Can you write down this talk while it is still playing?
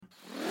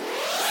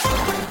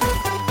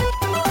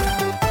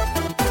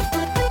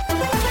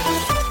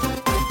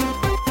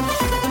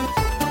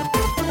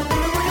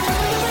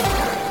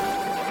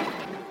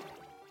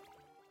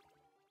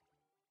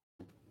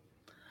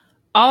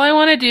All I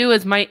want to do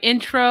is my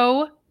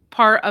intro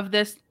part of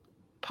this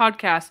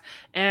podcast,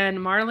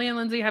 and Marley and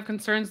Lindsay have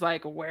concerns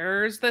like,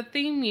 where's the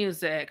theme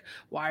music?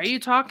 Why are you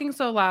talking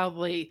so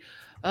loudly?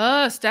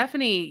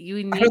 Stephanie,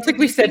 you need I don't think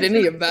we said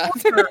any of that.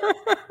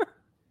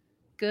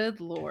 Good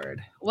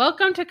Lord.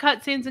 Welcome to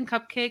Cutscenes and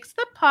Cupcakes,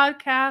 the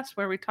podcast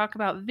where we talk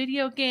about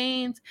video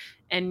games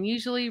and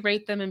usually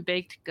rate them in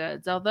baked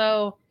goods.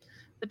 Although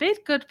the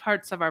baked good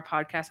parts of our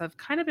podcast have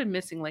kind of been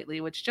missing lately,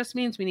 which just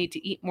means we need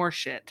to eat more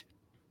shit.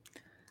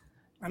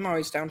 I'm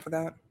always down for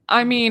that.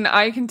 I mean,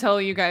 I can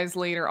tell you guys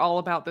later all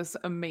about this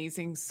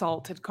amazing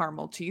salted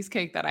caramel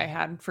cheesecake that I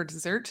had for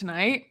dessert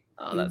tonight.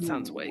 Oh, that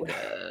sounds way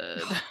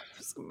good.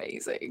 It's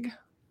amazing.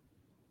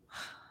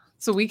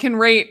 So we can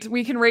rate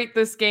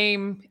this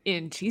game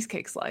in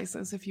cheesecake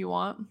slices if you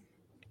want.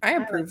 I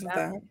approve of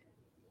that.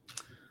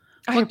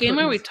 What game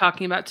are we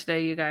talking about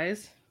today, you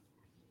guys?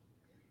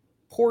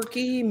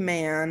 Porky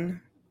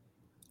Man.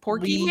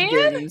 Porky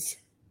Man?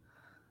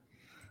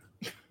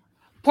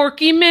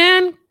 Porky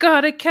Man,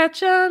 gotta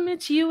catch 'em.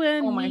 It's you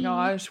and me. Oh my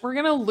gosh, we're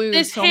gonna lose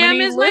this so ham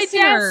many is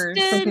listeners.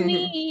 My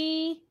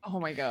destiny. Oh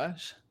my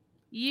gosh.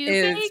 You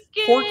is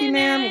bacon, Porky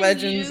Man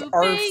Legends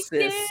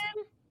Arceus.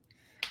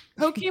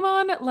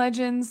 Pokemon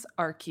Legends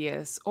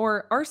Arceus,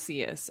 or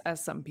Arceus,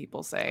 as some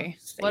people say.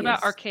 What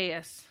about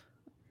Arceus?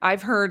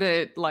 I've heard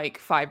it like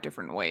 5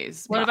 different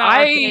ways. What about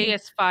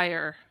Arceus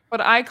Fire? But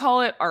I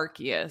call it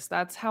Arceus.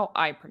 That's how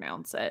I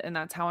pronounce it, and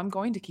that's how I'm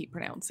going to keep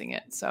pronouncing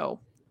it.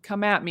 So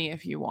come at me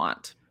if you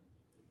want.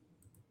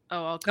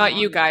 Oh, I'll come not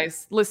you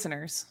guys,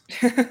 listeners.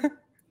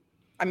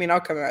 I mean,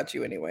 I'll come at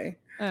you anyway.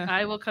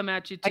 I will come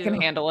at you too. I can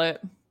handle it.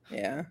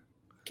 Yeah.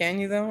 Can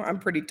you though? I'm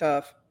pretty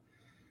tough.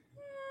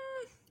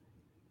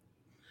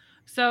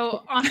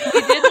 So we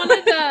did one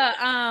of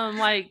the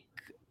like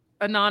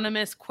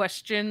anonymous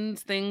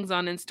questions things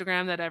on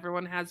Instagram that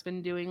everyone has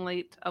been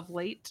doing of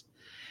late.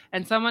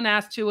 And someone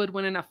asked who would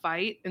win in a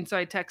fight. And so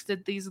I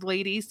texted these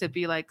ladies to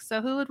be like,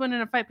 so who would win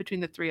in a fight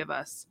between the three of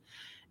us?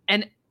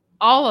 And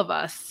all of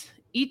us,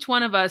 each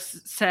one of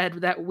us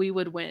said that we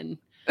would win.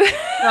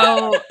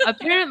 So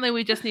apparently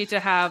we just need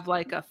to have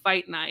like a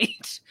fight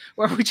night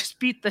where we just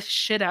beat the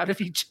shit out of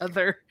each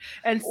other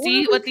and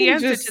see what the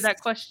answer to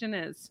that question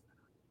is.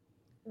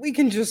 We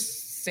can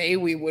just say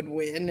we would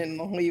win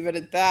and leave it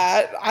at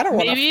that. I don't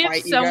want to fight you guys.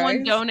 Maybe if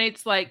someone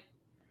donates like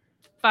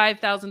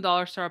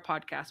 $5,000 to our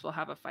podcast, we'll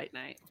have a fight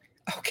night.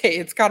 Okay,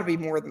 it's got to be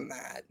more than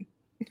that.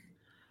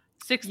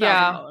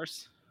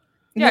 $6,000.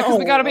 Yeah, because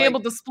we got to be able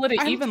to split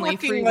it evenly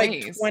 3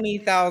 ways.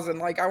 20,000.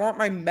 Like, I want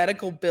my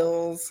medical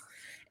bills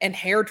and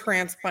hair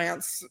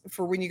transplants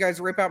for when you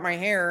guys rip out my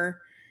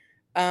hair.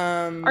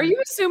 Are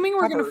you assuming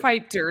we're going to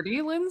fight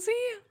dirty, Lindsay?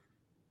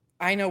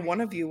 I know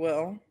one of you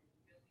will.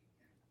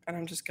 And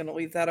I'm just going to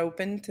leave that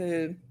open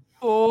to...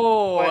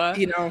 Oh,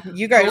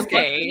 you guys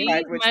okay.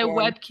 My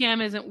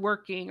webcam isn't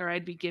working, or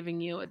I'd be giving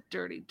you a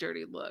dirty,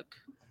 dirty look.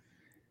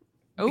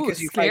 Oh,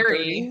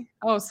 scary!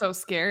 Oh, so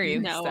scary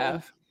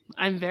stuff.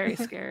 I'm very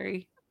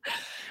scary.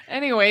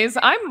 Anyways,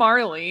 I'm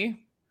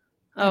Marley.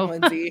 I'm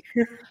Lindsay.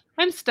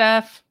 I'm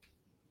Steph.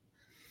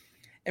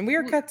 And we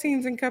are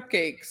Cutscenes and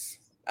Cupcakes.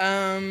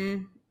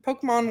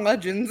 Pokemon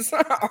Legends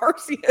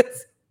Arceus.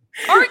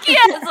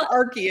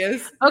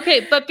 Arceus.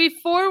 Okay, but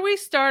before we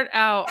start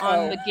out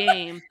on the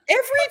game,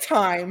 every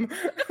time.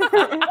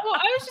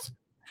 I was just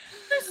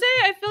gonna say,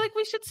 I feel like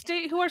we should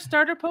state who our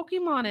starter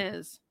Pokemon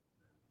is.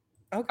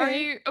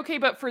 Okay. Okay,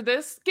 but for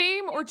this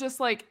game or just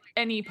like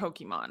any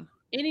Pokemon?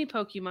 Any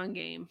Pokemon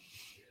game.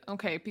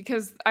 Okay,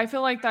 because I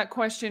feel like that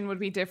question would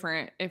be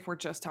different if we're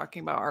just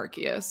talking about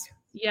Arceus.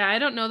 Yeah, I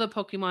don't know the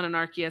Pokemon in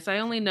Arceus. I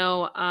only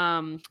know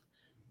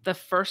the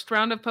first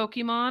round of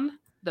Pokemon,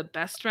 the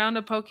best round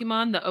of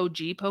Pokemon, the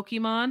OG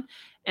Pokemon,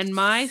 and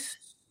my...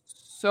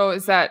 So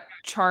is that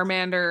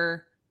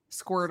Charmander,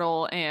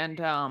 Squirtle, and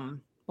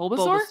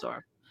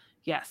Bulbasaur?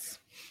 Yes.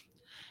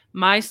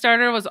 My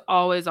starter was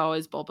always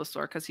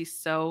Bulbasaur because he's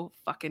so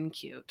fucking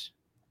cute.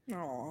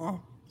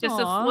 Aww. Just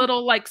this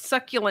little like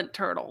succulent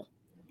turtle.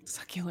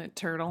 Succulent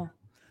turtle.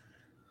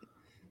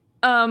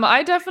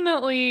 I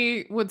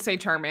definitely would say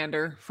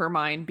Charmander for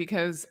mine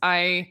because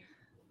I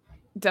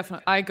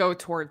go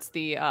towards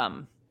the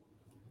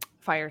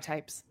fire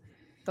types.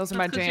 Those are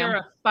my jam. You're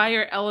a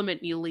fire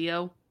element, you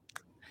Leo.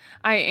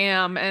 I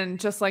am, and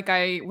just like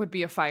I would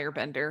be a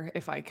firebender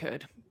if I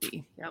could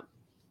be. Yep.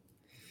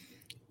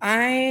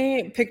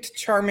 I picked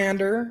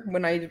Charmander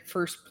when I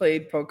first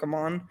played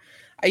Pokemon.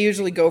 I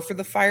usually go for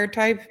the fire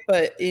type,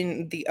 but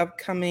in the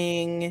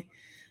upcoming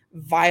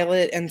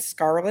Violet and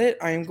Scarlet,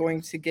 I'm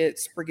going to get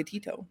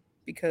Sprigatito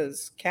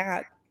because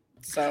cat.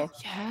 So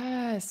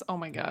yes. Oh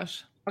my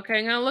gosh. Okay,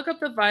 I'm gonna look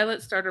up the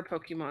Violet starter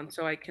Pokemon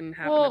so I can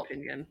have an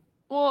opinion.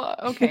 Well,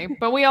 okay,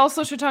 but we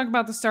also should talk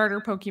about the starter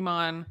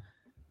Pokemon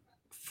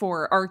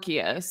for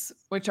Arceus,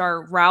 which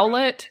are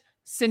Rowlet,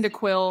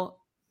 Cyndaquil,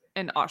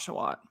 and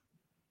Oshawott.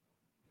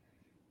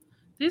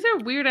 These are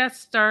weird ass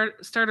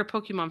starter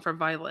Pokemon for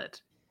Violet.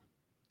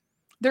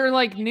 They're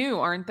like new,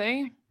 aren't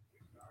they?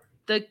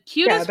 The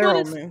cutest one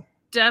is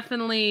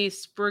definitely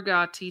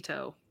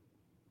Sprigatito.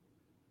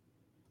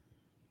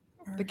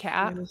 The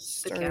cat? Arceus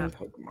starting cat.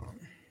 Pokemon.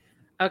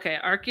 Okay,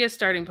 Arceus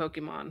starting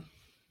Pokemon.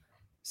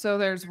 So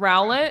there's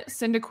Rowlet,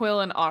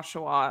 Cyndaquil, and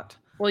Oshawott.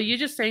 Well, you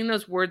just saying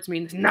those words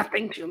means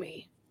nothing to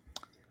me.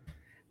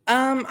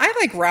 I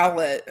like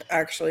Rowlet,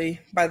 actually,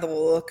 by the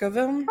look of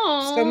him.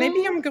 So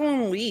maybe I'm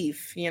going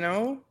Leaf, you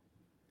know?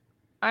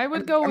 I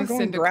would go I'm with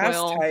going grass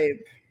Cyndaquil.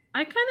 type.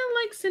 I kind of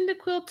like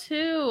Cyndaquil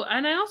too,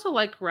 and I also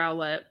like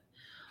Rowlet.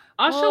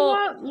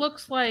 Oshawott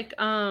looks like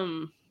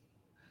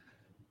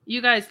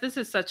you guys, this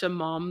is such a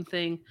mom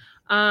thing.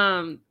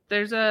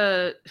 There's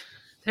a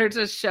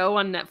show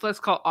on Netflix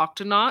called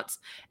Octonauts,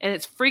 and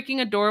it's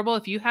freaking adorable.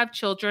 If you have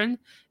children,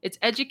 it's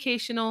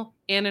educational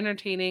and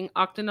entertaining.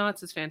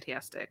 Octonauts is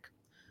fantastic.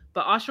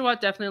 But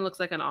Oshawott definitely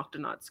looks like an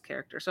Octonauts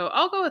character. So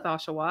I'll go with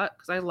Oshawott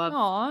because I love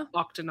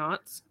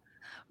Octonauts.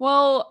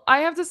 Well,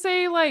 I have to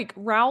say, like,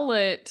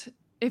 Rowlet,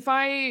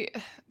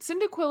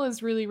 Cyndaquil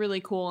is really,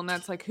 really cool, and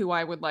that's like who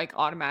I would like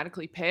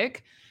automatically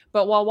pick.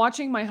 But while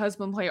watching my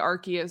husband play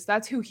Arceus,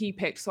 that's who he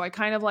picked. So I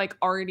kind of like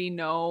already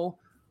know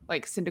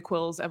like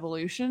Cyndaquil's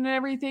evolution and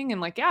everything.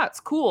 And like, yeah, it's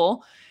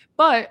cool.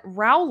 But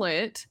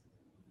Rowlet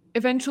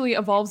eventually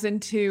evolves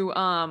into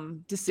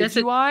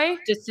Decidueye.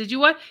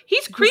 Decidueye?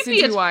 He's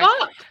creepy as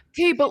fuck.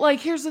 Okay, but like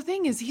here's the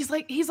thing is he's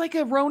like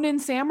a Ronin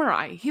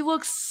samurai. He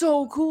looks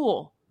so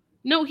cool.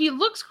 No, he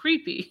looks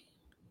creepy.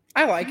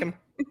 I like him.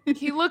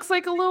 He looks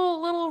like a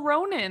little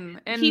Ronin.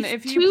 And he's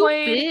if you too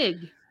play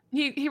big.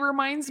 He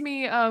reminds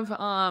me of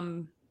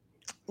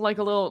like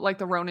a little like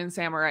the Ronin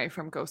samurai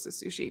from Ghost of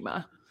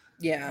Tsushima.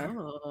 Yeah.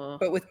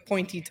 But with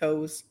pointy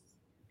toes.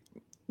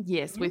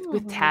 Yes,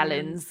 with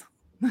talons.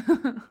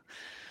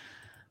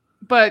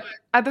 But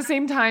at the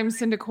same time,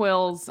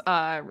 Cyndaquil's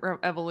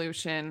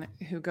evolution,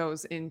 who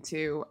goes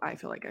into, I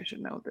feel like I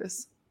should know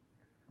this.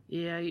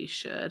 Yeah, you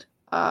should.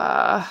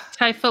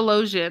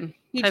 Typhlosion.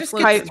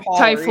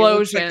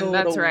 Typhlosion. Like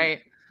that's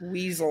right.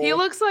 Weasel. He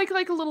looks like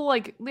a little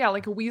like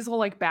a weasel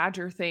like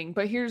badger thing.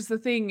 But here's the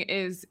thing: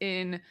 is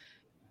in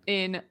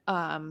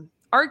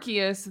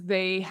Arceus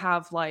they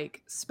have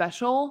like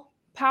special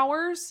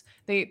powers.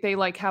 They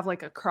like have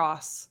like a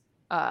cross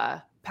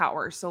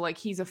power. So like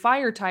he's a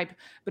fire type,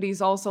 but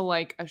he's also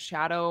like a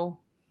shadow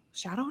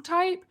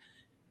type.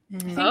 I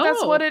think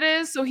that's what it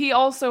is. So he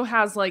also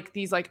has like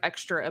these like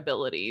extra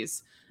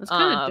abilities. That's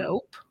kind of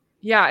dope.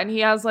 Yeah, and he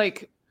has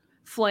like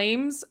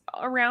flames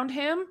around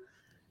him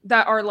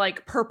that are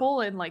like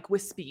purple and like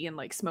wispy and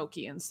like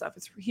smoky and stuff.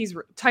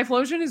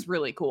 Typhlosion is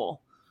really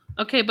cool.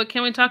 Okay, but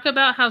can we talk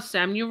about how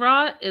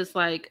Samurott is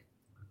like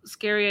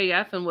scary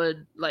AF and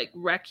would like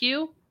wreck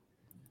you?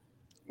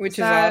 Which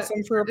is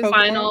awesome for a Pokemon.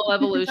 Final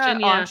evolution,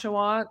 yeah.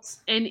 Oshawott.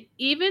 And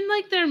even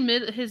like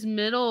his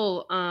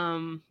middle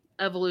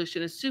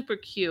evolution is super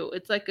cute.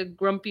 It's like a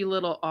grumpy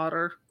little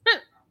otter.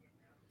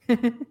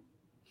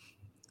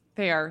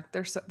 They're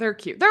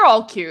cute. They're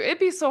all cute. It'd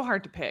be so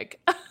hard to pick.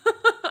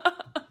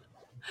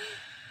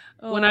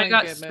 When I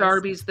got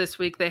Starbies this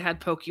week, they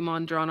had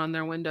Pokemon drawn on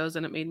their windows,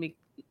 and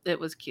it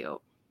was cute.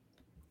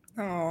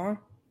 Aww.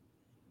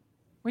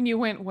 When you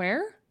went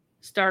where?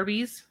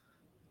 Starbies.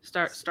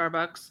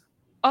 Starbucks.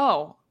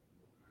 Oh.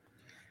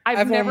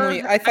 I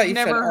thought you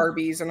said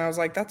Arby's, and I was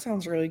like, that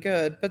sounds really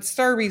good. But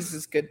Starbies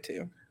is good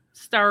too.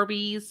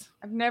 Starbies.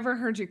 I've never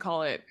heard you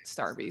call it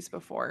Starbies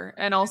before.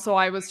 And also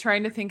I was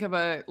trying to think of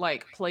a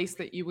like place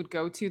that you would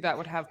go to that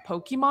would have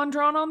Pokemon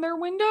drawn on their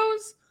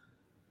windows.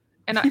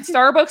 And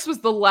Starbucks was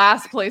the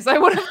last place I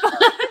would have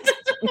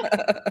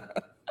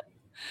thought.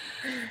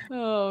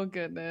 Oh,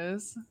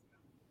 goodness.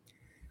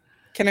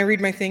 Can I read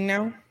my thing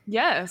now?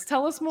 Yes.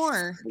 Tell us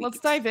more. Let's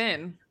dive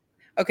in.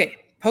 Okay.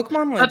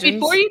 Pokemon Legends. But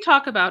before you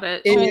talk about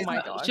it, oh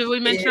my gosh. Should we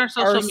mention our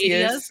social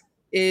medias?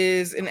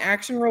 Is an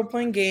action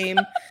role-playing game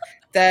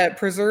that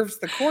preserves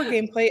the core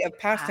gameplay of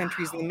past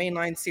entries in the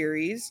mainline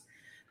series.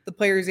 The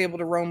player is able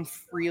to roam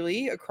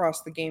freely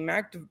across the game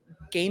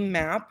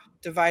map,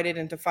 divided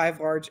into 5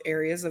 large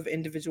areas of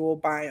individual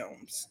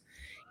biomes.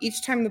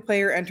 Each time the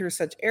player enters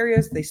such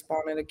areas, they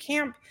spawn at a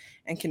camp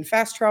and can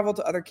fast travel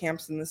to other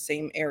camps in the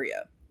same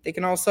area. They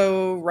can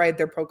also ride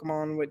their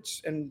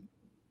Pokemon, and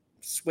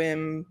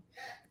swim,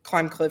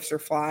 climb cliffs, or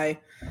fly.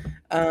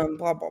 Blah,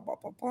 blah, blah,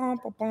 blah, blah,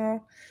 blah,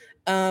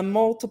 blah.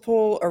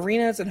 Multiple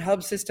arenas and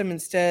hub system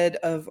instead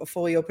of a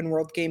fully open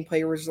world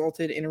gameplay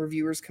resulted in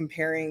reviewers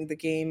comparing the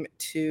game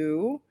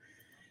to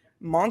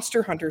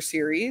Monster Hunter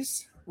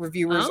series.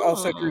 Reviewers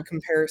also drew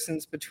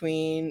comparisons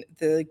between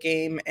the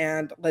game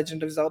and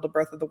Legend of Zelda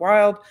Breath of the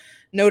Wild,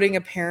 noting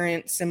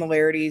apparent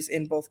similarities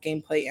in both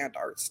gameplay and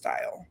art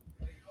style.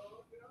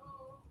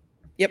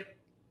 Yep.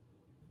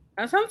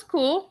 That sounds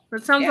cool.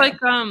 That sounds like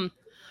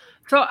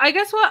so I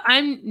guess what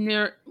I'm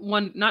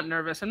not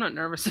nervous. I'm not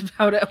nervous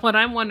about it. What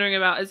I'm wondering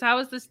about is how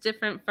is this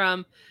different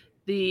from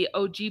the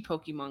OG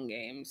Pokemon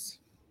games?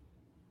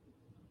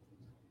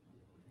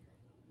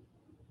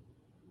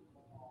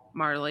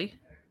 Marley.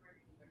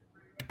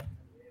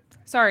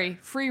 Sorry,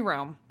 free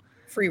roam.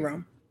 Free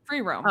roam.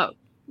 Oh,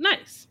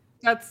 nice.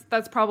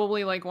 That's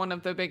probably like one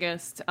of the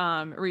biggest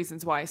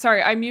reasons why.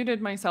 Sorry, I muted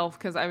myself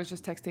because I was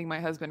just texting my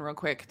husband real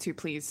quick to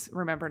please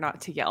remember not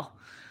to yell.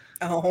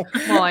 Oh,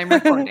 while I'm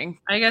recording.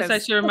 I guess I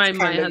should remind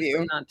my kind of you.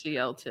 husband not to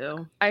yell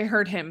too. I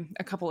heard him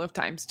a couple of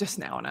times just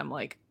now, and I'm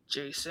like,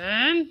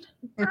 Jason.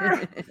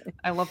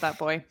 I love that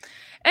boy.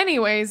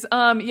 Anyways,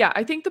 yeah,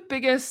 I think the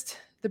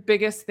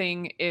biggest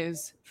thing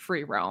is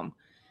free roam.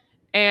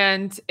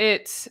 And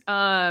it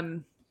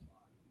I'm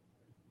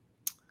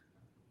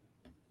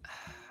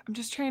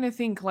just trying to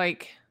think,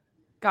 like,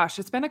 gosh,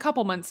 it's been a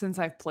couple months since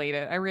I've played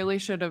it. I really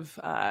should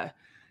have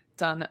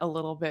done a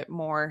little bit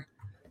more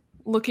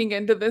looking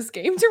into this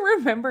game to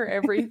remember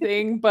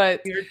everything,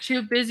 but You're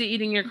too busy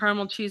eating your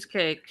caramel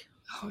cheesecake.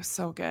 oh,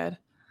 so good.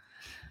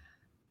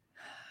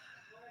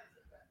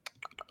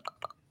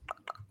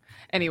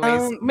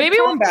 Anyways, maybe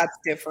the combat's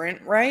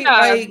different,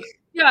 right?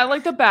 Yeah,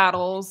 like the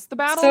battles. The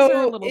battles are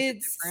a little bit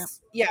different.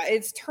 Yeah,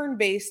 it's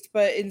turn-based,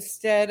 but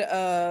instead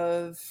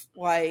of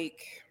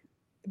like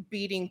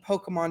beating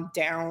Pokemon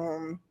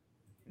down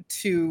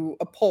to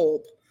a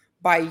pulp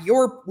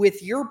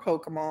with your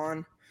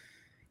Pokemon,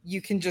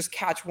 you can just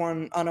catch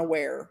one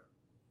unaware,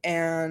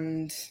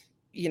 and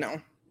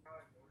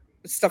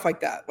stuff like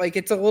that. Like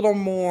it's a little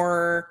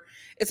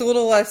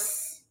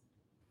less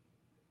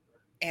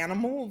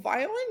animal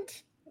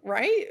violent,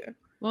 right?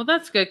 Well,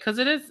 that's good because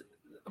it is.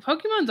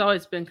 Pokemon's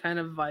always been kind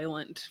of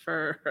violent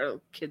for a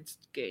kids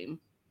game.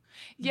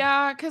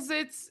 Yeah, because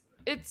it's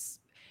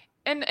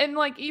and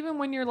like even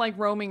when you're like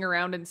roaming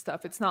around and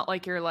stuff, it's not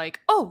like you're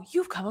like, oh,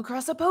 you've come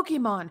across a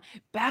Pokemon,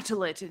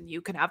 battle it and you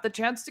can have the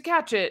chance to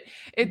catch it.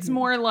 It's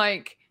more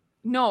like,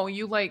 no,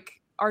 you like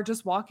are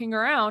just walking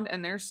around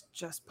and there's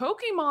just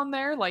Pokemon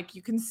there. Like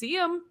you can see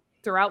them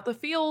throughout the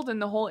field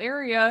and the whole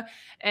area.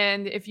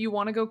 And if you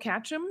want to go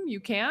catch them, you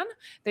can.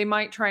 They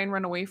might try and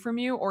run away from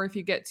you, or if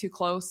you get too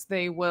close,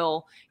 they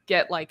will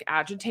get like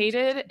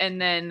agitated,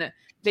 and then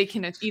they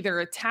can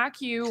either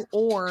attack you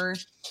or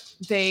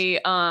they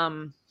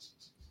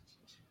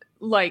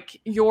like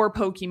your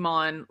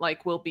Pokemon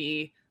like will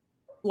be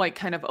like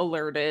kind of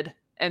alerted,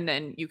 and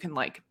then you can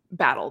like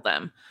battle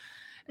them.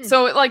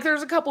 So like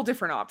there's a couple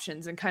different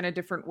options and kind of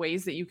different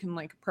ways that you can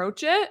like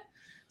approach it.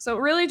 So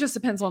it really just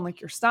depends on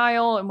like your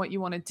style and what you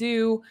want to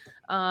do.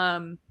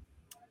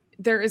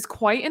 There is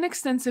quite an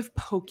extensive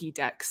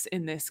Pokédex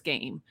in this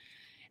game.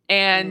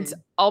 And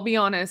I'll be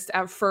honest,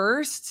 at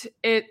first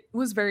it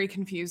was very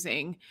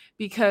confusing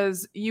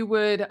because you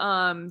would,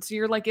 so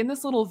you're like in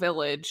this little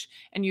village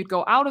and you'd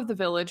go out of the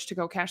village to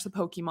go catch the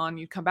Pokemon.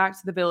 You'd come back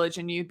to the village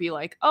and you'd be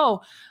like,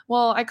 oh,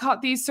 well, I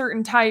caught these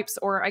certain types,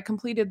 or I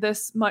completed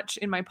this much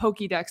in my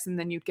Pokédex, and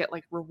then you'd get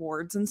like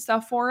rewards and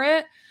stuff for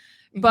it.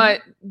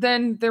 But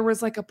then there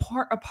was like a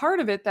part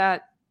of it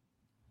that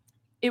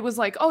it was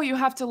like, oh, you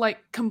have to like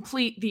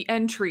complete the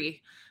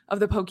entry of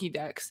the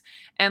Pokédex.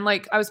 And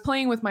like I was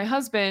playing with my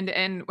husband,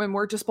 and when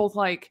we're just both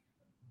like,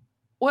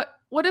 what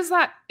does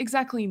that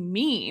exactly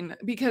mean?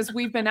 Because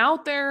we've been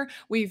out there,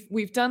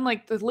 we've done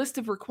like the list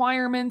of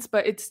requirements,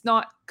 but it's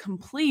not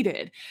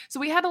completed. So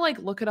we had to like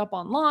look it up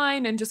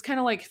online and just kind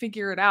of like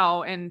figure it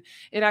out. And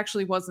it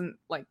actually wasn't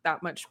like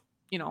that much,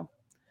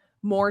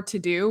 more to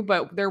do,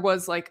 but there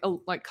was like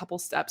a couple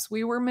steps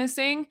we were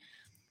missing.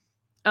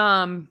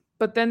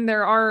 But then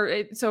there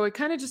are, so it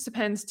kind of just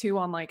depends too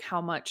on like how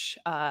much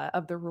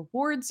of the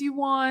rewards you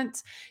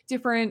want.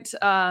 Different,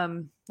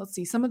 let's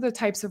see, some of the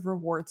types of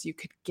rewards you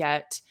could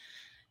get.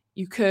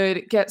 You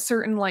could get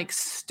certain like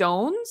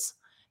stones.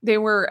 They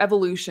were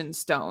evolution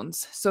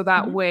stones. So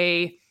that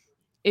way,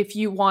 if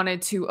you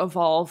wanted to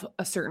evolve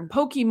a certain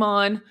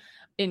Pokemon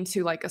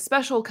into like a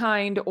special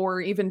kind, or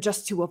even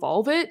just to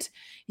evolve it,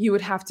 you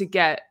would have to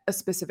get a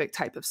specific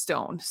type of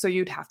stone. So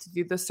you'd have to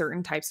do the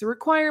certain types of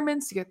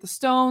requirements to get the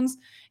stones,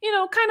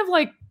 kind of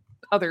like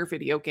other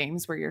video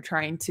games where you're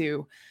trying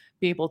to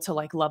be able to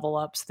like level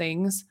up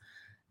things.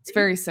 It's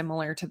very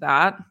similar to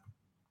that.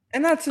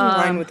 And that's in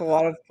line with a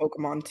lot of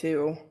Pokemon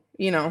too.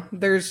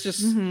 There's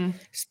just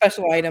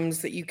special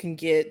items that you can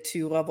get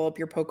to level up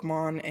your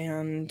Pokemon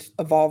and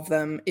evolve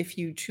them if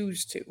you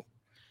choose to.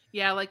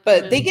 Yeah,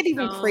 but they get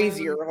even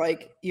crazier.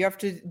 Like you have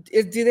to.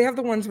 Do they have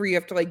the ones where you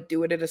have to like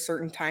do it at a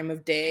certain time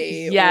of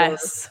day?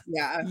 Yes.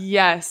 Yeah.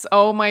 Yes.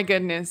 Oh my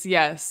goodness.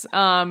 Yes.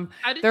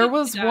 There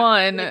was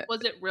one. Like,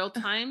 was it real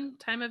time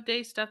of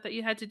day stuff that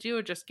you had to do,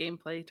 or just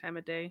gameplay time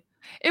of day?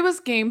 It was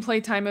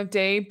gameplay time of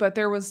day, but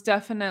there was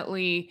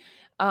definitely,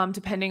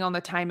 depending on the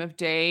time of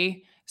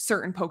day,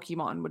 certain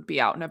Pokemon would be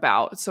out and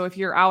about. So if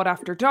you're out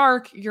after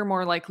dark, you're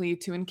more likely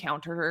to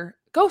encounter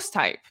ghost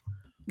type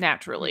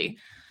naturally.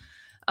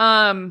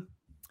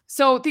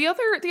 So the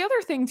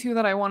other thing too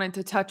that I wanted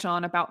to touch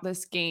on about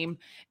this game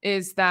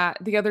is that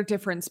the other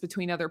difference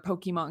between other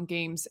Pokemon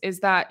games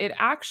is that it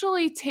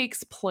actually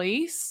takes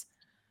place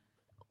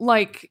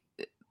like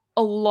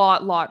a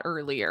lot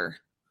earlier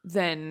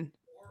than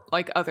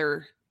like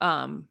other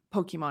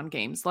Pokemon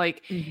games.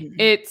 Like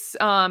it's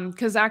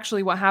because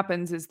actually what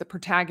happens is the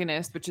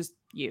protagonist, which is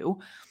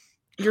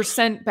you're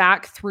sent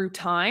back through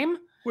time,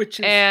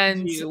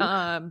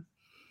 you.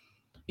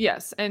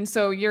 Yes. And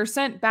so you're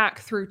sent back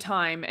through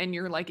time, and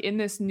you're like in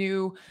this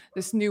new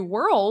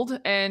world,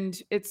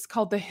 and it's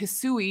called the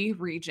Hisui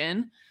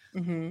region.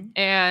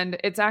 And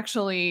it's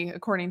actually,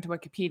 according to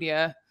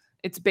Wikipedia,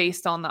 it's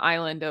based on the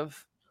island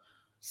of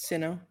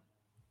Sinnoh.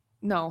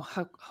 No,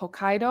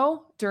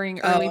 Hokkaido during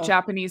early Oh.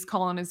 Japanese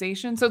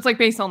colonization. So it's like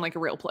based on like a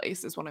real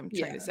place is what I'm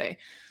trying to Yeah. say.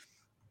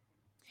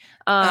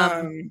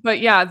 Um, But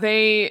yeah,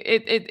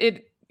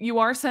 you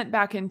are sent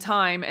back in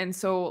time. And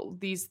so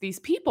these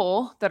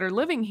people that are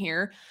living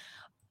here,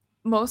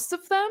 most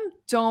of them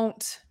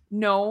don't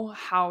know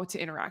how to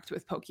interact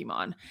with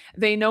Pokemon.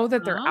 They know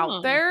that they're out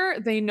Oh. there.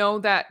 They know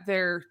that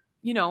they're,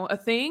 you know, a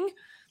thing.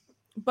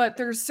 But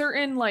there's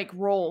certain like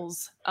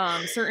roles,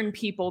 certain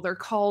people, they're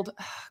called,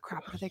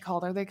 crap, what are they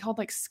called? Are they called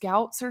like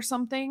scouts or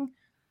something?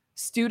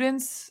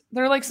 Students?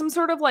 They're like some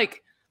sort of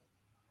like,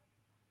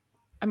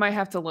 I might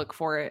have to look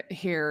for it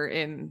here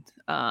in,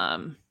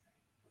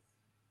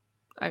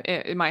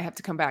 it might have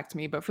to come back to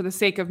me, but for the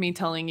sake of me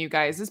telling you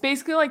guys, it's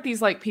basically like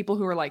these like people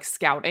who are like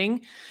scouting,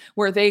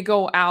 where they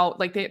go out,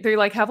 like they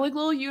like have like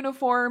little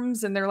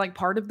uniforms and they're like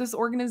part of this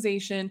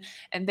organization,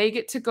 and they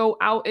get to go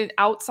out and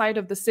outside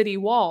of the city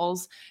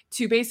walls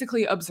to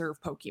basically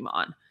observe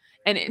Pokemon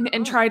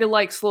and try to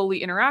like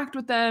slowly interact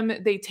with them.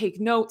 They take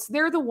notes.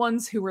 They're the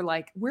ones who were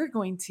like, we're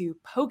going to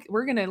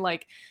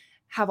like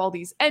have all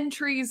these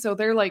entries. So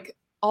they're like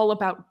all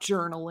about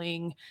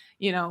journaling,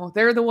 you know,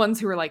 they're the ones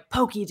who are like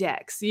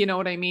Pokédex, you know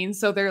what I mean?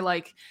 So they're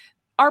like,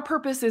 our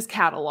purpose is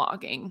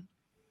cataloging.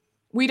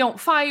 We don't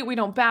fight, we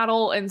don't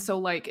battle, and so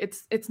like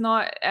it's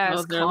not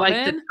as they're common.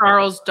 like the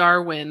Charles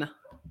Darwin.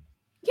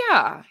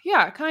 Yeah,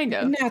 kind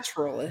of.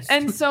 Naturalist.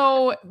 And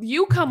so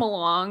you come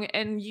along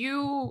and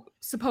you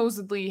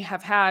supposedly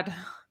have had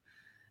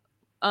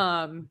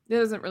it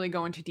doesn't really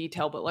go into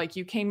detail, but like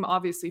you came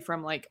obviously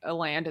from like a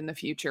land in the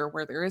future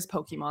where there is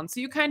Pokemon. So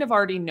you kind of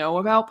already know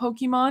about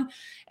Pokemon,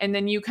 and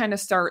then you kind of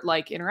start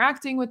like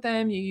interacting with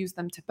them. You use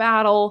them to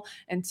battle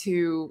and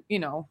to, you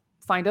know,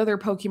 find other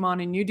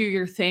Pokemon, and you do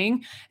your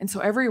thing. And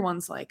so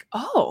everyone's like,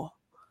 oh,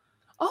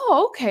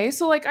 okay.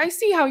 So like, I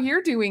see how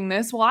you're doing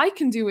this. Well, I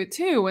can do it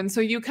too. And so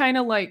you kind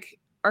of like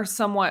are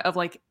somewhat of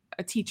like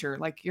a teacher,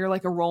 like you're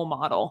like a role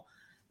model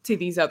to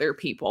these other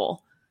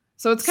people.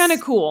 So it's kind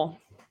of cool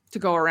to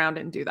go around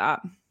and do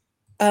that.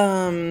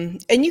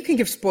 And you can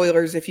give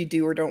spoilers if you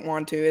do or don't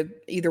want to.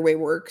 Either way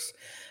works.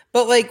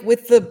 But like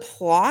with the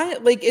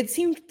plot, like it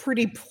seemed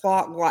pretty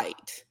plot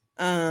light.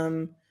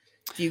 Do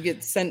you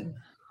get sent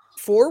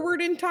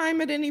forward in time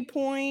at any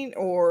point,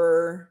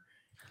 or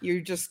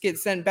you just get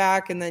sent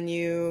back and then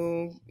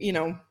you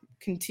know,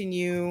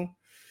 continue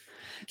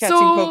catching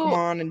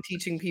Pokemon and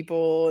teaching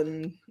people,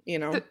 and you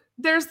know,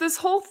 there's this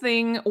whole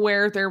thing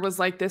where there was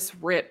like this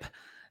rip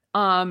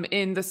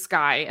in the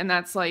sky, and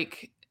that's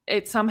like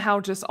it somehow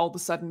just all of a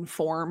sudden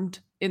formed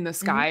in the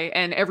sky,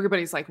 and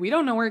everybody's like, we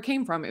don't know where it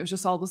came from. It was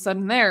just all of a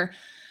sudden there.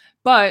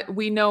 But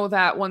we know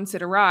that once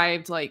it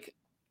arrived, like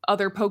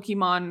other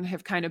Pokemon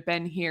have kind of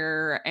been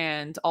here,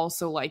 and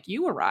also like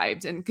you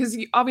arrived, and because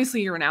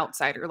obviously you're an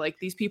outsider, like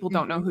these people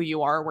don't know who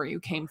you are, where you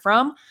came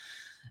from,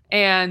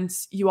 and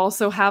you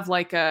also have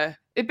like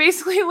it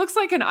basically looks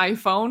like an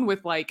iPhone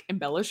with like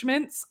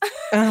embellishments.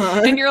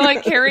 And you're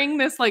like carrying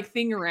this like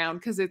thing around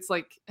because it's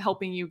like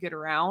helping you get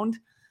around,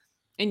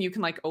 and you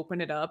can like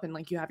open it up and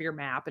like you have your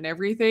map and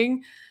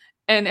everything.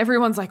 And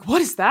everyone's like,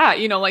 what is that?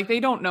 You know, like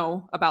they don't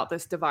know about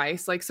this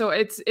device. Like, so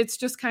it's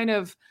just kind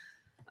of,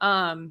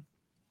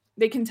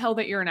 they can tell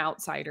that you're an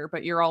outsider,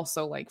 but you're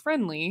also like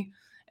friendly,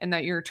 and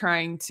that you're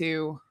trying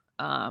to,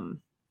 I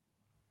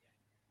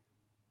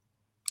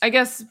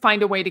guess,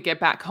 find a way to get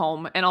back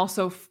home, and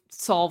also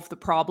solve the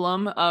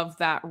problem of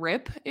that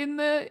rip in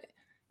the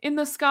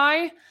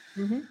sky.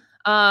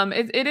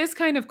 It is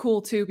kind of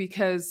cool too,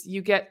 because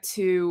you get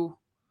to,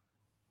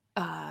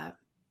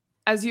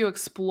 as you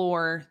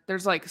explore,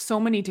 there's like so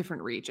many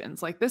different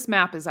regions. Like this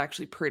map is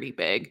actually pretty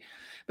big,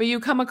 but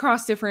you come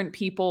across different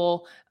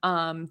people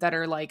that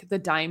are like the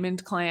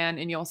Diamond Clan,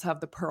 and you also have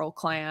the Pearl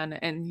Clan,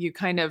 and you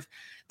kind of,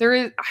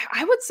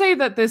 I would say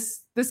that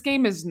this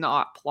game is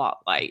not plot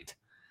light.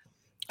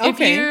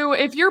 Okay.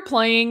 If you're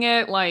playing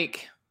it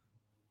like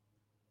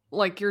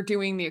you're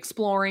doing the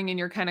exploring and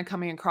you're kind of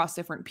coming across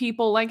different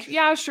people, like,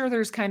 yeah, sure,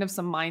 there's kind of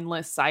some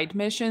mindless side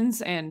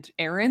missions and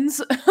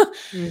errands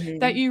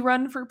that you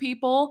run for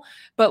people.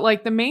 But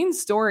like the main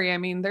story, I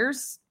mean,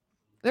 there's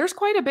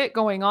quite a bit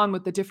going on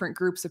with the different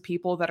groups of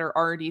people that are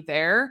already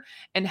there,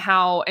 and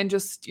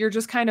you're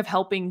just kind of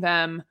helping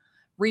them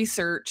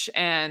research,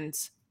 and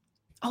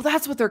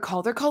that's what they're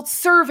called. They're called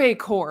Survey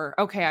Corps.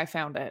 Okay, I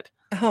found it.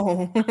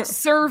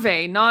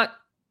 Survey, not,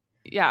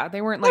 yeah,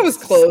 they weren't like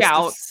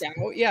scouts. Scout,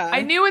 yeah.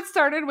 I knew it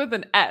started with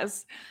an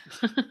S.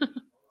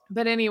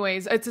 But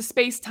anyways, it's a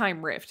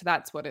space-time rift.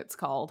 That's what it's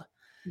called.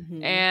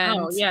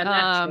 And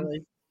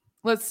naturally.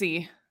 Let's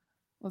see.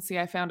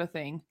 I found a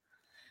thing.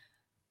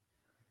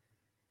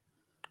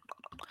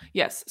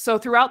 Yes. So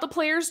throughout the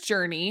player's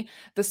journey,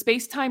 the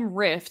space-time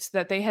rift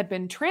that they had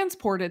been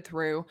transported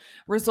through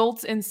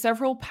results in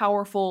several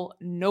powerful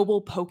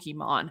noble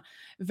Pokemon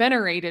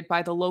venerated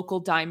by the local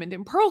Diamond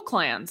and Pearl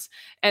clans.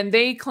 And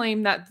they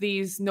claim that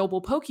these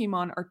noble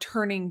Pokemon are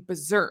turning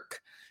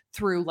berserk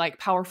through like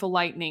powerful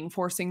lightning,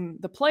 forcing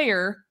the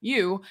player,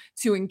 you,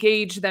 to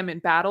engage them in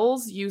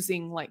battles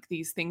using like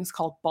these things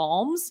called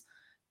balms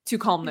to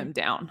calm them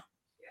down.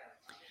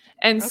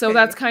 And so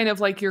that's kind of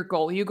like your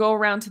goal. You go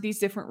around to these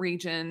different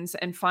regions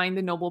and find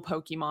the noble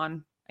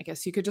Pokemon. I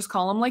guess you could just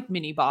call them like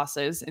mini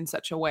bosses in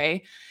such a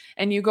way.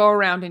 And you go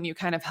around and you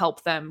kind of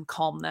help them,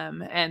 calm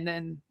them. And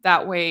then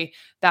that way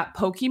that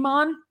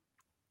Pokemon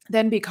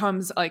then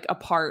becomes like a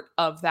part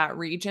of that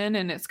region.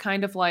 And it's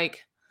kind of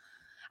like,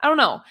 I don't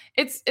know.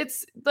 It's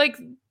like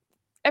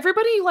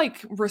everybody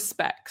like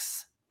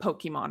respects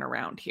Pokemon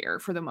around here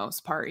for the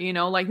most part, you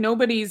know, like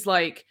nobody's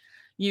like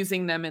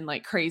using them in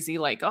like crazy,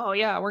 like, oh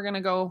yeah, we're going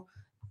to go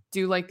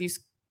do like these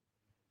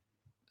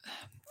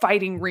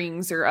fighting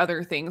rings or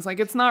other things. Like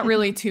it's not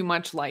really too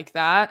much like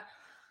that.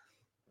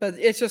 But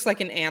it's just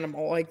like an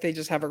animal. Like they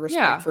just have a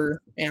respect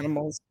for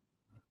animals.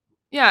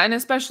 Yeah. And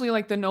especially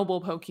like the noble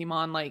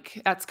Pokemon,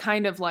 like that's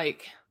kind of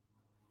like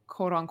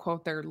quote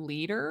unquote their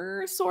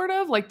leader, sort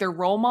of like their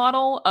role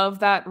model of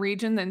that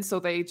region. And so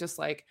they just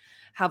like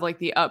have like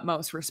the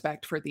utmost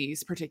respect for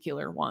these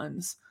particular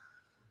ones.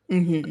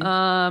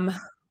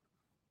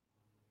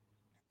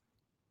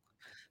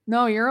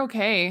 No, you're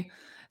okay.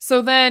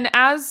 So then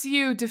as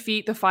you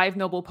defeat the 5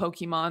 noble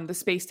Pokemon, the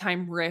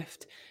space-time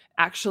rift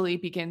actually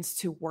begins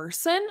to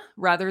worsen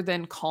rather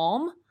than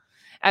calm,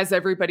 as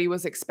everybody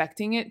was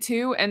expecting it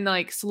to. And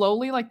like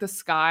slowly like the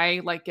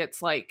sky like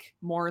gets like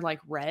more like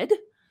red.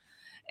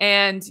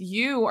 And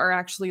you are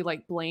actually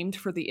like blamed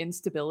for the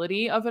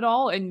instability of it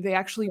all. And they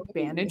actually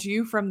banish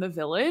you from the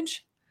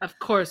village. Of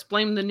course,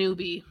 blame the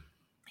newbie.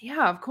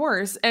 Yeah, of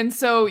course. And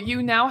so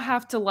you now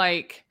have to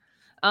like,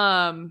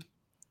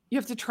 you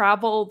have to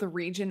travel the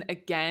region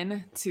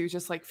again to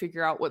just like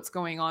figure out what's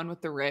going on with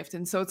the rift.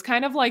 And so it's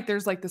kind of like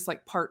there's like this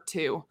like part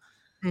 2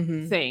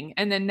 thing.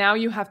 And then now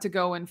you have to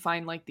go and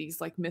find like these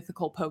like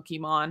mythical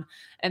Pokemon,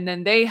 and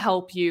then they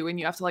help you, and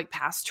you have to like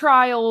pass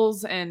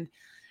trials and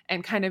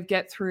kind of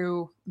get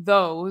through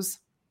those,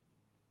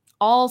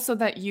 all so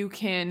that you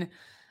can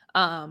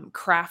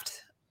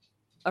craft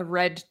a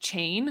red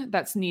chain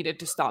that's needed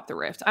to stop the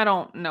rift. I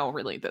don't know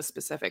really the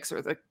specifics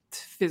or the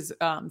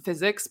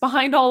physics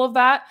behind all of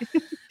that,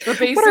 but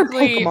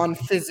basically, what are Pokemon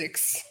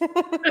physics?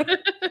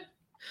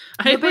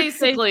 I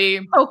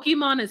basically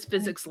Pokemon is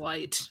physics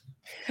light.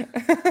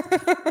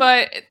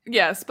 But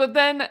yes, but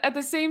then at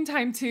the same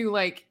time too,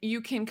 like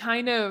you can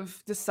kind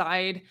of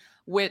decide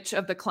which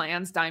of the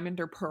clans,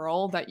 Diamond or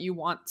Pearl, that you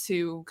want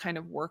to kind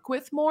of work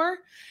with more.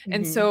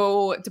 And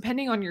so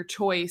depending on your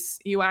choice,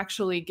 you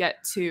actually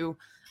get to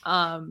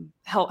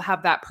help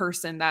have that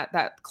person,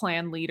 that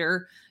clan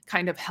leader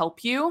kind of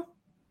help you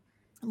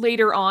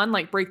later on,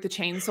 like break the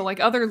chain. So like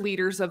other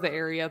leaders of the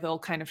area, they'll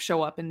kind of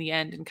show up in the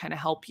end and kind of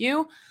help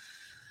you.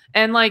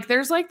 And like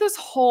there's like this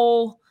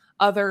whole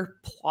other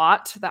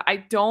plot that I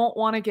don't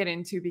want to get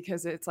into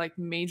because it's like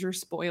major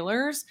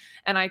spoilers.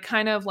 And I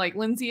kind of like,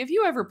 Lindsay, if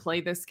you ever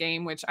play this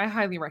game, which I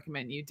highly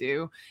recommend you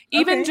do,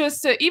 even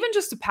just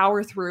to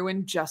power through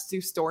and just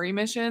do story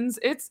missions,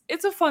 it's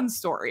a fun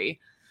story.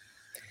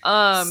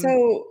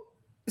 So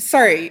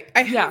sorry,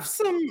 I have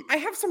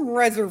some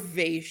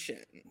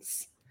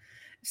reservations.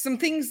 Some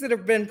things that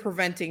have been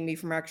preventing me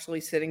from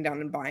actually sitting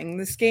down and buying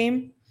this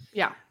game.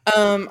 Yeah.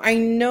 I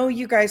know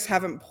you guys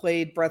haven't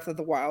played Breath of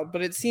the Wild,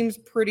 but it seems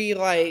pretty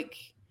like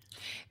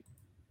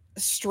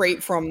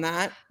straight from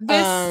that.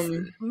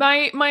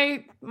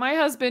 My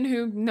husband,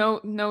 who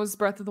knows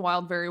Breath of the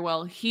Wild very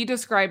well, he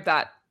described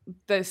that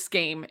this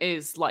game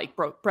is like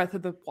Breath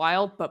of the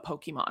Wild but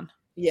Pokemon.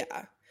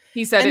 Yeah.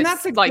 He said and it's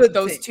that's like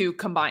those thing. Two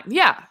combined.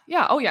 Yeah.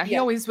 Oh yeah. He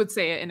always would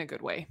say it in a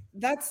good way.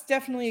 That's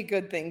definitely a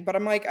good thing. But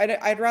I'm like,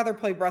 I'd rather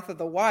play Breath of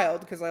the Wild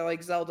because I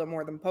like Zelda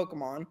more than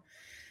Pokemon.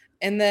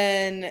 And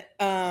then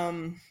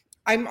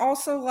I'm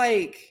also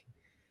like,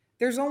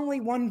 there's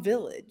only one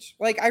village.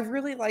 Like I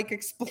really like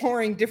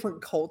exploring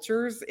different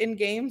cultures in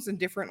games and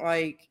different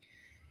like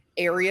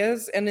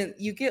areas. And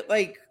you get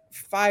like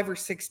 5 or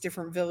 6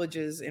 different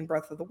villages in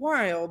Breath of the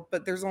Wild,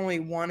 but there's only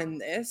one in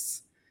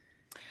this.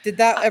 Did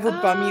that ever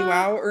bum you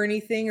out or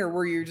anything? Or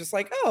were you just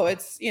like, oh,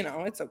 it's,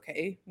 it's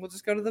okay. We'll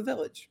just go to the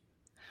village.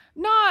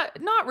 Not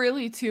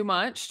really too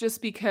much,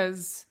 just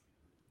because,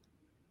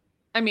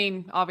 I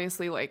mean,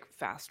 obviously like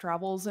fast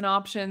travel is an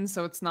option,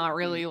 so it's not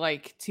really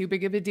like too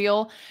big of a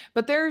deal.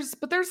 But there's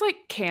like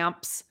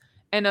camps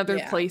and other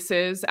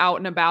places out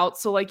and about.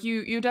 So like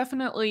you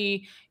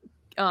definitely,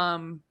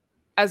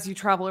 as you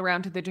travel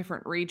around to the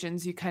different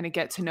regions, you kind of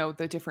get to know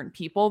the different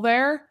people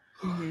there.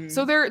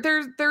 So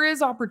there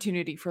is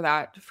opportunity for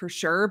that for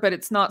sure, but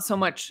it's not so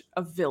much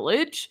a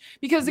village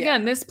because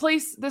again, this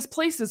place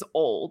is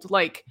old.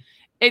 Like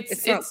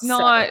it's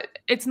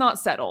not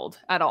settled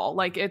at all.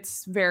 Like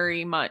it's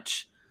very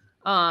much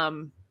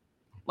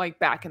like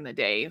back in the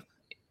day,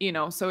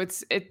 so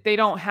they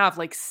don't have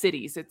like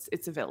cities.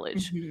 It's a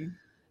village.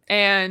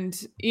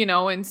 And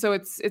and so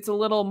it's a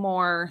little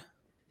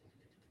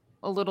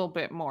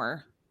bit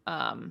more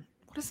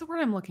what is the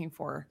word I'm looking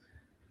for?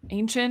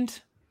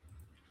 Ancient?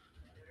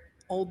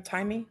 Old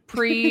timey?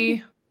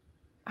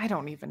 I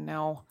don't even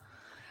know.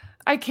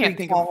 I can't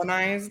think of.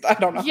 Colonized. I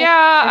don't know.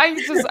 Yeah,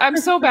 I'm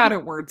so bad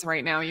at words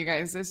right now, you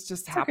guys. It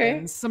just happens.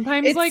 Okay.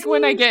 Sometimes, like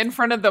when I get in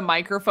front of the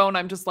microphone,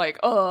 I'm just like,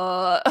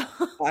 I'm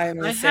the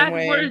I same had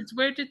way. words.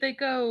 Where did they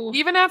go?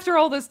 Even after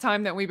all this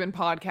time that we've been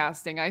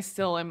podcasting, I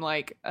still am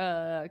like,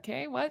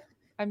 okay, what?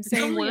 I'm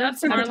saying Only words.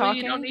 us, I'm Marley.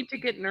 talking. You don't need to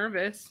get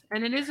nervous.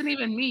 And it isn't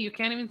even me. You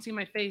can't even see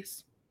my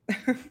face.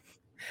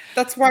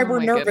 That's why Oh we're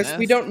my nervous.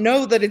 We goodness. don't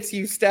know that it's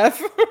you,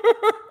 Steph.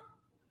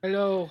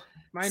 Hello.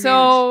 My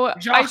So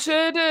name's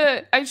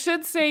I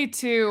should say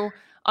too,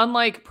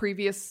 unlike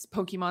previous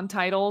Pokemon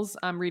titles,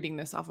 I'm reading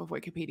this off of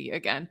Wikipedia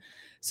again.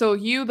 So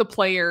you, the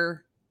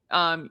player,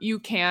 you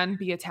can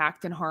be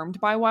attacked and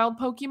harmed by wild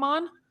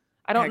Pokemon.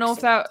 I don't know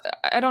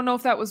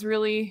if that was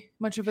really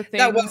much of a thing.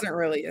 That wasn't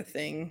really a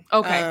thing.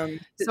 Okay.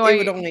 So it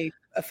would only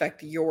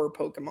affect your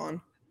Pokemon.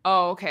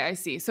 Oh, okay, I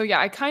see. So yeah,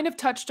 I kind of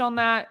touched on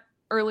that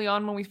early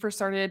on when we first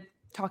started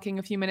talking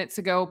a few minutes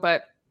ago,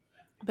 but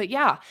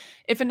yeah,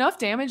 if enough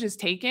damage is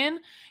taken,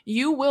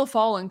 you will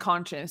fall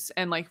unconscious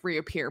and like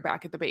reappear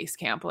back at the base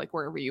camp, like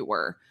wherever you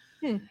were.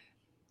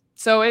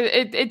 So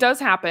it does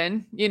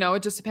happen, you know,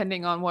 just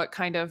depending on what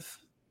kind of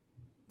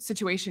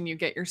situation you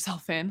get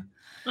yourself in.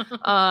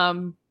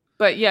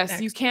 But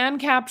yes, you can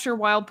capture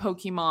wild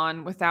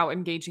Pokemon without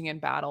engaging in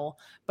battle,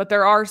 but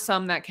there are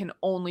some that can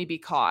only be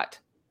caught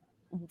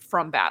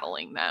from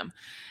battling them.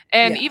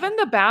 And even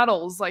the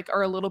battles like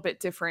are a little bit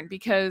different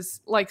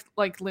because like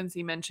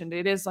Lindsay mentioned,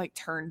 it is like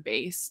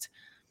turn-based.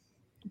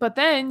 But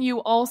then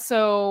you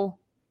also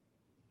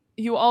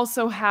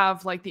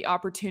have like the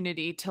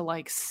opportunity to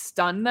like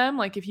stun them.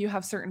 Like if you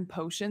have certain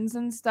potions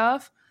and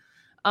stuff,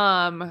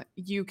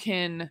 you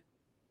can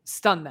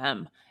stun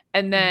them.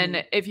 And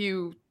then if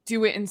you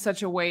do it in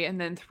such a way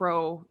and then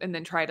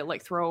try to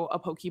like throw a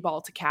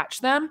Pokeball to catch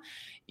them,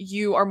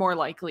 you are more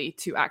likely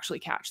to actually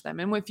catch them.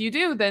 And if you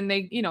do, then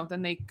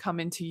they come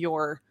into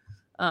your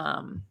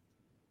not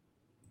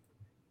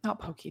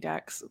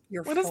Pokédex.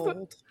 Your what fold. is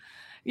the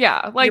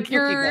Yeah, like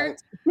your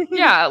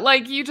yeah,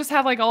 like you just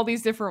have like all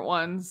these different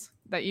ones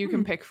that you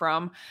can pick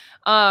from.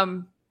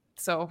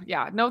 So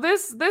yeah, no,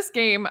 this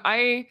game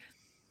I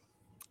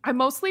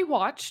mostly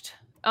watched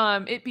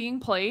it being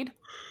played.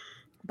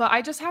 But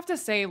I just have to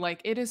say, like,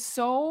 it's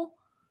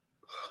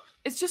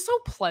just so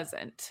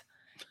pleasant.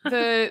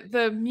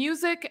 The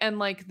music and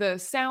like the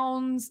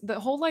sounds, the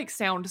whole like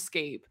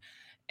soundscape,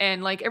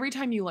 and like every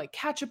time you like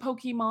catch a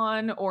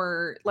Pokemon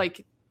or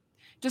like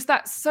just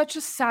that such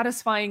a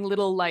satisfying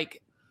little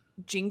like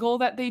jingle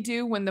that they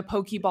do when the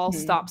Pokeball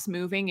stops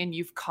moving and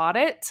you've caught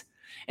it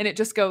and it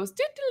just goes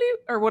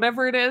or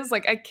whatever it is.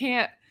 Like I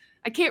can't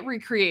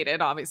recreate it,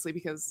 obviously,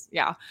 because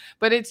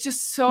but it's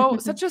just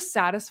such a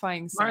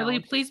satisfying sound. Marley,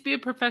 please be a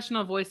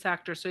professional voice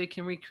actor so you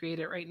can recreate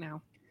it right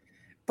now.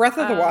 Breath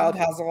of the Wild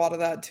has a lot of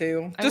that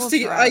too.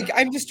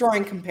 I'm just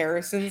drawing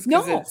comparisons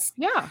because it's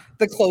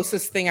the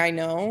closest thing I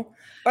know.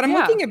 But I'm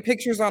looking at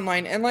pictures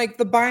online and like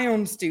the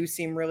biomes do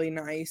seem really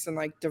nice and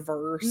like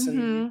diverse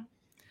and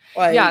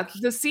like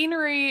the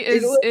scenery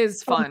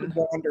is fun.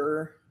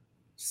 Wander.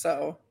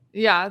 So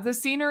the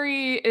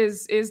scenery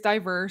is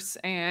diverse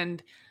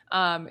and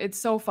it's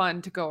so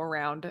fun to go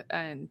around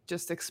and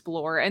just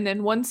explore. And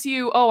then once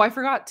I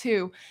forgot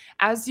to,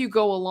 as you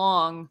go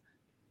along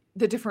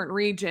the different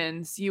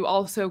regions, you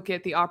also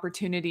get the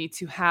opportunity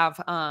to have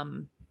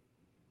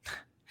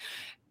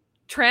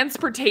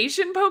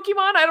transportation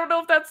Pokemon. I don't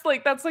know if that's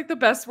like the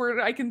best word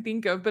I can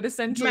think of, but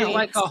essentially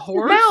like a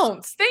horse.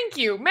 Mounts. Thank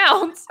you.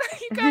 Mounts.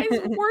 You guys,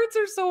 words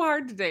are so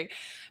hard today.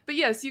 But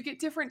yes, you get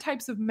different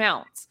types of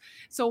mounts.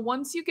 So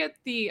once you get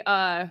the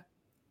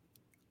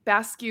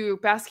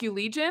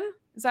Basculegion,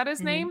 is that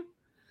his name?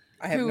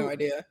 I have no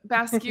idea.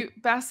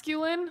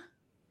 Basculin.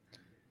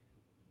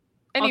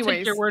 Anyways, I'll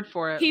take your word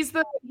for it. He's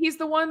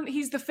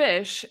the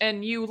fish,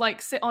 and you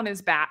like sit on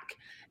his back,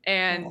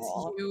 and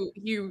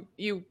you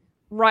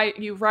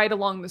ride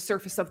along the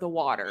surface of the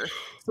water,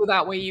 so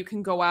that way you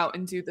can go out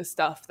and do the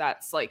stuff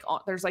that's like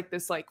there's like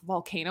this like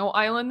volcano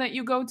island that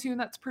you go to, and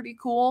that's pretty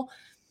cool.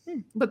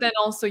 But then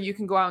also you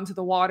can go out into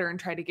the water and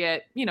try to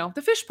get,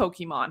 the fish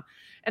Pokemon.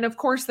 And of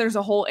course there's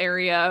a whole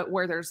area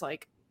where there's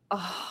like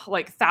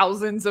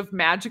thousands of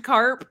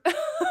Magikarp.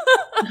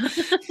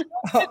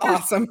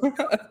 Awesome.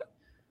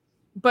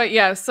 But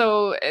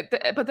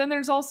but then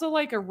there's also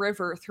like a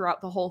river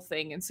throughout the whole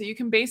thing. And so you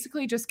can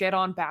basically just get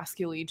on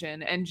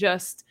Basculegion and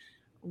just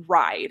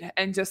ride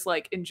and just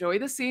like enjoy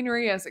the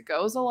scenery as it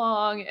goes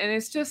along. And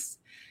it's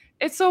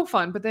so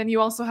fun. But then you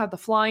also have the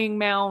flying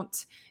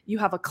mount. You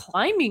have a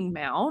climbing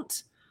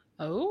mount.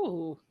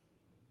 Oh.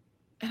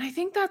 And I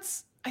think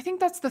that's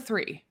the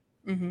three.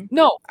 Mm-hmm.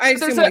 No. I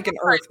assume like an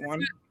earth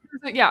one.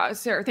 Yeah,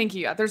 Sarah, thank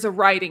you. Yeah, there's a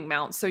riding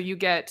mount. So you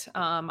get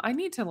I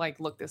need to like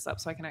look this up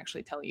so I can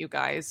actually tell you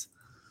guys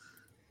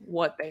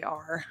what they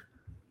are.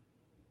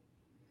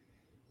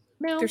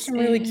 There's some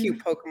really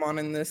cute Pokemon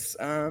in this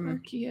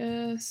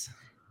Arceus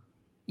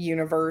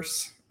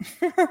universe.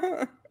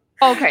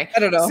 Okay. I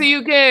don't know. So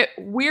you get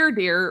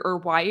Weirdeer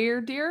or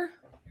Wyrdeer,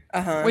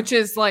 Uh-huh. which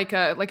is like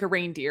a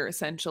reindeer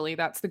essentially.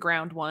 That's the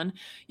ground one.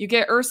 You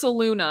get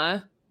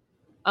Ursaluna.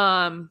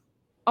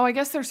 Oh Oh, I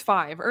guess there's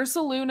 5.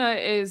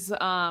 Ursaluna is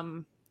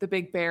the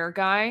big bear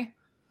guy.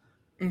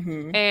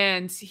 Mm-hmm.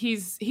 And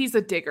he's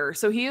a digger.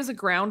 So he is a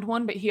ground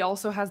one, but he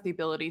also has the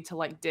ability to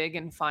like dig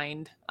and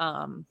find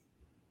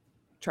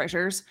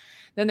treasures.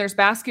 Then there's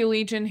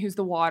Basculegion, who's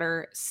the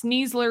water,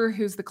 Sneasler,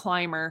 who's the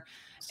climber,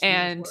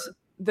 and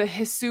the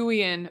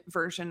Hisuian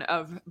version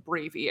of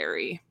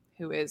Braviary,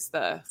 who is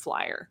the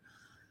flyer.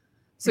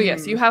 So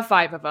yes, you have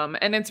 5 of them.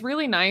 And it's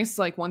really nice,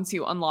 like, once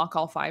you unlock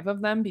all 5 of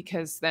them,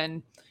 because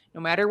then no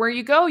matter where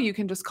you go, you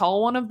can just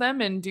call one of them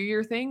and do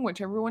your thing,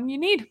 whichever one you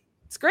need.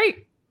 It's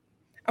great.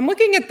 I'm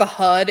looking at the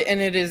HUD and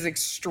it is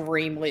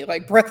extremely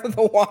like Breath of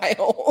the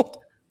Wild.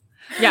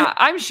 Yeah,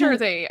 I'm sure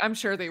they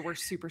were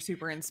super,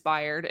 super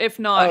inspired. If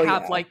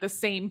not, like the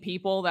same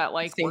people that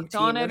like worked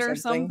on it or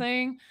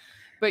something.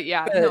 But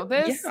yeah, no,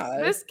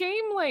 this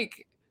game,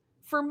 like,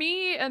 for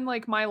me and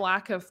like my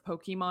lack of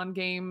Pokemon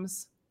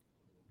games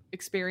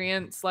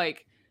experience,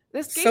 like,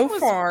 this game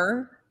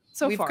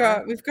we've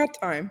got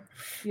time.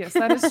 Yes,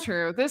 that is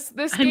true. This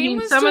I game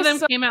mean, some of them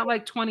came out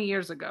like 20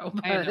 years ago.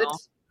 I know.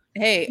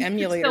 Hey,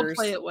 emulators. Still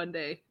play it one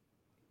day.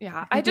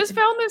 Yeah, I just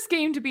found this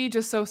game to be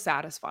just so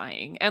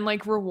satisfying and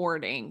like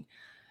rewarding.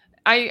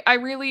 I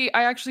really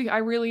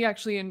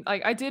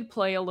like, I did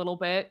play a little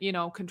bit, you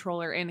know,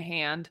 controller in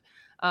hand.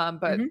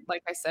 But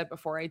like I said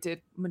before, I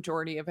did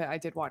majority of it. I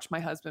did watch my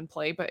husband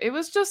play, but it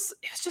was just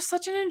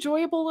such an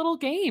enjoyable little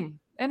game.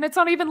 And it's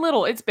not even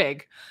little, it's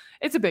big.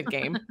 It's a big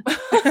game.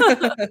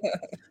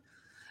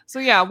 So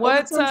yeah,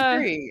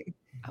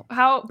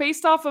 how,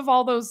 based off of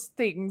all those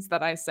things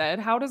that I said,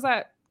 how does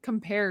that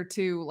compare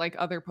to like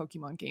other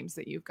Pokemon games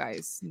that you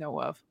guys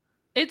know of?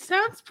 It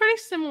sounds pretty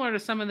similar to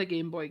some of the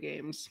Game Boy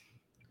games,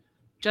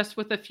 just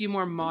with a few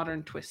more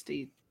modern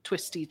twisty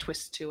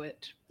twists to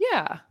it.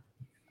 Yeah.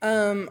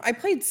 I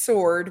played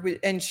Sword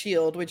and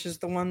Shield, which is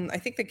the one I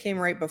think that came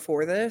right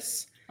before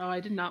this. Oh, I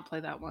did not play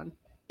that one.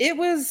 It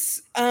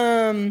was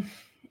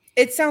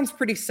it sounds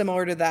pretty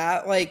similar to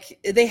that. Like,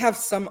 they have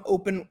some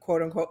open,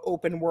 quote unquote,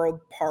 open world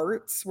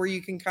parts where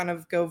you can kind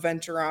of go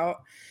venture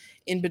out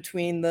in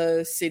between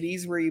the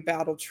cities where you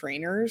battle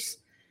trainers.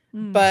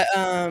 But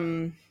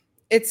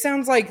it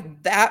sounds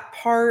like that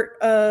part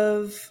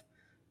of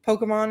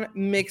Pokemon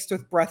mixed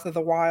with Breath of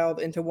the Wild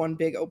into one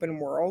big open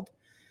world.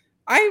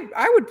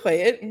 I would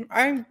play it.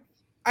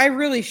 I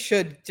really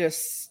should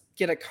just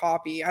get a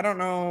copy. I don't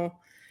know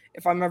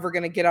if I'm ever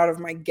going to get out of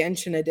my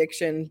Genshin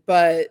addiction,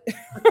 but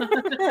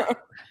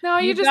no,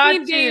 you just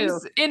need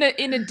games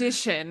in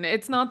addition.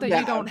 It's not that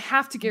you don't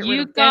have to get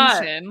rid of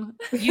Genshin.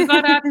 You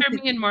got after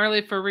me and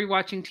Marley for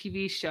rewatching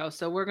TV show,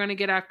 so we're going to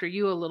get after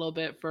you a little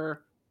bit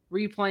for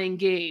replaying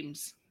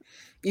games.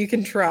 You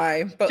can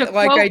try, but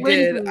like I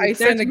did, I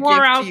sent a gift to you guys. There's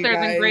more out there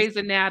than Grey's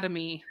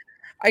Anatomy.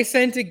 I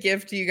sent a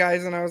gift to you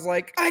guys, and I was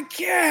like, I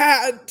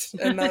can't,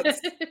 and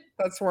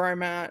that's where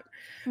I'm at.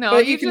 No,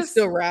 but you can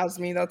still razz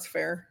me. That's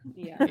fair.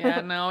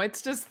 Yeah. No,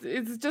 it's just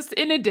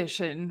in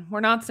addition. We're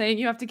not saying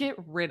you have to get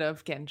rid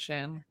of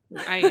Genshin.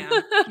 I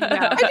am.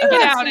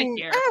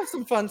 I have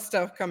some fun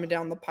stuff coming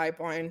down the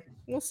pipeline.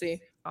 We'll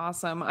see.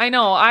 Awesome. I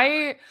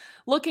know.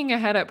 Looking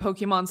ahead at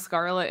Pokemon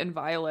Scarlet and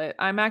Violet,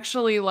 I'm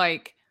actually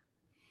like,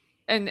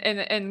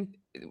 and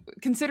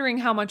considering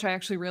how much I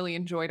actually really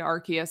enjoyed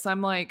Arceus,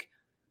 I'm like,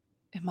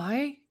 am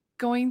I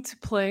going to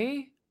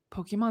play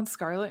Pokemon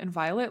Scarlet and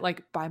Violet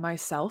like by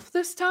myself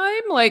this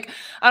time? Like,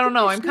 I don't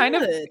know. I'm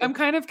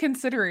kind of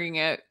considering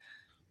it.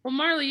 Well,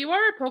 Marley, you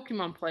are a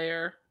Pokemon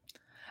player.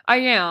 I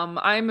am.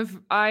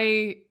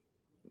 I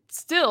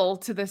still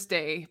to this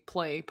day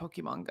play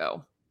Pokemon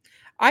Go.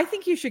 I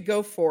think you should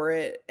go for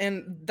it,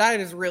 and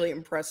that is really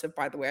impressive.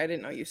 By the way, I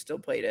didn't know you still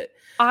played it.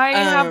 I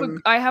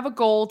have a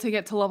goal to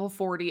get to level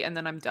 40, and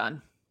then I'm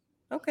done.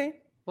 Okay.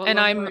 What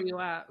level are you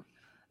at?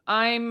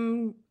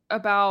 I'm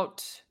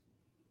about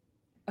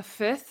a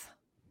fifth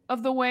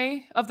of the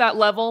way of that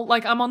level.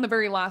 Like, I'm on the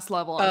very last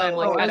level, and I'm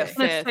like at a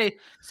fifth.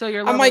 So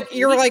you're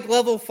like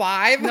level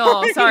 5.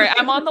 No, sorry,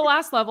 I'm on the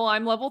last level.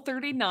 I'm level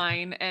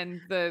 39,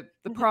 and the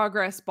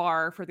progress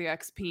bar for the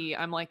XP,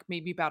 I'm like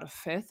maybe about a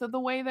fifth of the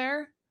way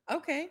there.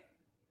 Okay,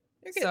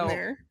 you're getting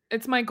there.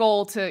 It's my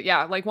goal to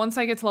like once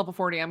I get to level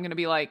 40, I'm gonna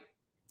be like,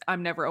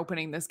 I'm never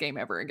opening this game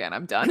ever again.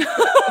 I'm done.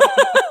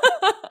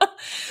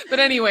 But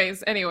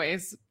anyways.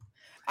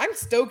 I'm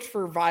stoked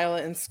for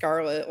Violet and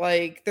Scarlet.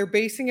 Like, they're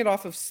basing it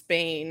off of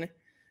Spain,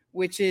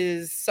 which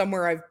is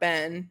somewhere I've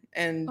been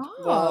and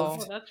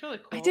loved. Oh, that's really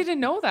cool. I didn't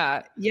know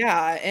that.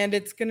 Yeah, and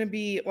it's gonna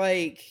be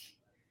like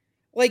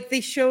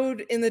they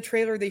showed in the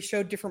trailer, they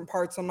showed different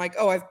parts. I'm like,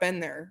 oh, I've been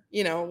there.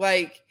 You know,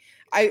 like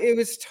it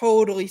was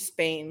totally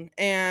Spain,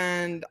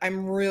 and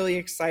I'm really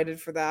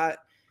excited for that.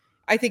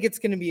 I think it's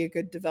gonna be a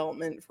good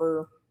development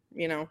for,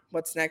 you know,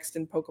 what's next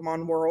in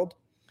Pokemon world.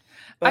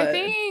 But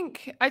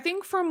I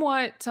think from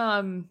what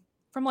from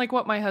like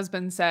what my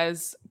husband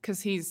says,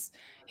 because he's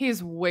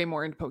way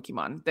more into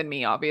Pokemon than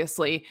me,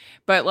 obviously,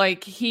 but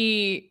like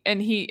he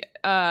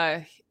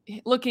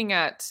looking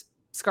at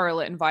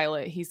Scarlet and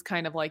Violet, he's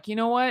kind of like, you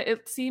know what,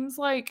 it seems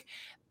like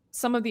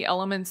some of the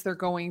elements they're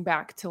going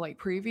back to like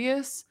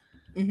previous,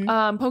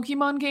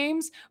 Pokemon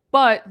games,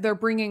 but they're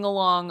bringing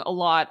along a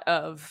lot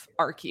of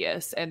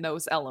Arceus and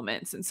those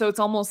elements. And so it's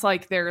almost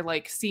like they're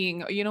like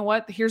seeing, you know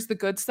what, here's the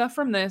good stuff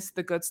from this,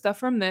 the good stuff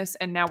from this,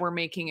 and now we're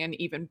making an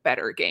even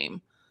better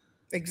game.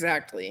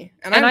 Exactly.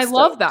 And I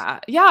love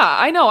that. Yeah,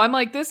 I know. I'm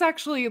like, this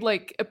actually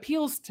like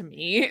appeals to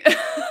me.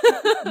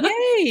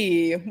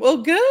 Yay. Well,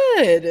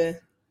 good.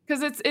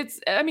 Because it's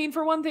I mean,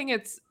 for one thing,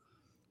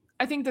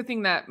 I think the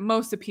thing that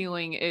most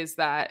appealing is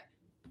that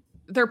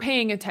they're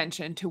paying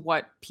attention to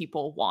what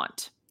people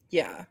want.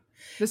 Yeah.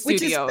 The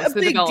studios, which is a the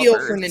big developers. deal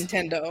for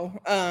Nintendo.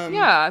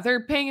 Yeah,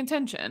 they're paying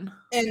attention.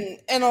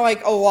 And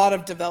like a lot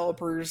of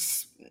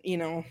developers, you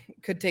know,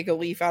 could take a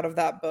leaf out of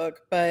that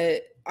book,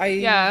 but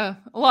a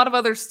lot of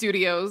other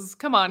studios.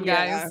 Come on,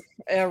 guys.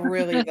 Yeah,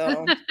 really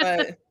though.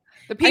 But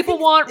the people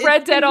want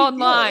Red Dead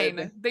Online.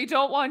 Good. They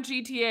don't want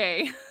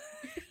GTA.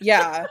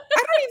 Yeah. I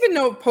don't even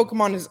know if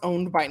Pokemon is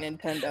owned by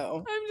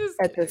Nintendo. I'm just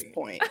at this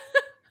point.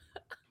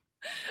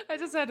 I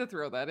just had to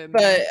throw that in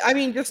but there. I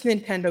mean, just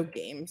Nintendo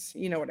games.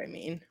 You know what I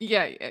mean?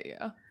 Yeah.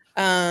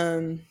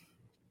 But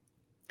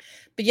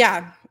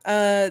yeah,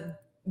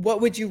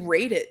 what would you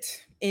rate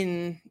it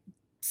in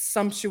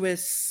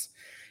sumptuous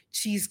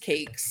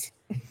cheesecakes?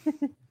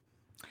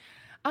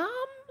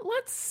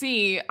 Let's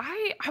see.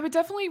 I would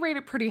definitely rate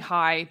it pretty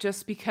high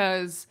just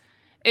because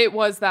it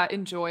was that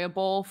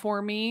enjoyable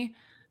for me.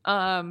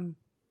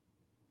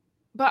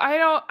 But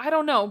I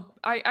don't know.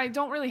 I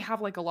don't really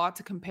have like a lot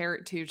to compare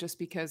it to just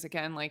because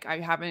again, like I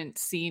haven't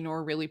seen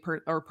or really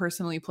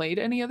personally played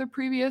any other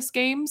previous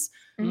games.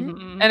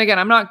 Mm-hmm. And again,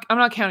 I'm not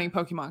counting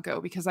Pokemon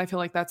Go because I feel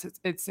like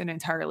it's an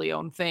entirely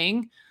own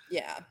thing.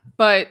 Yeah.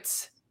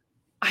 But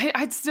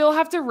I'd still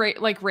have to rate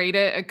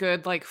it a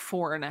good like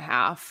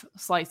 4.5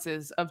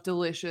 slices of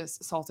delicious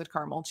salted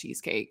caramel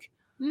cheesecake.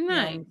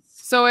 Nice.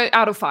 So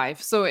out of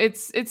 5. So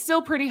it's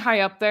still pretty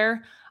high up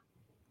there.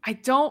 I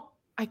can't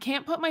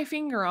put my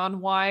finger on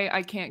why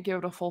I can't give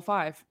it a full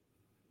 5.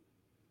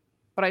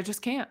 But I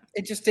just can't.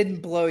 It just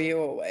didn't blow you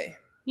away.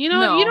 You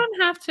know, no. You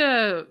don't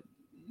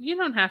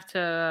have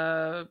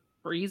to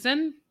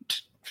reason.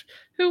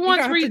 Who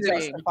wants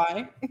reasoning?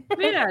 Justify.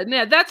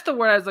 yeah, that's the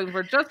word I was looking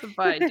for.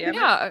 Justified.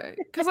 Yeah,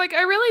 because like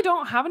I really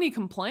don't have any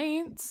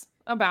complaints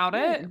about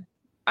it.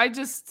 I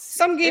just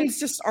some games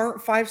just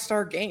aren't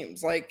 5-star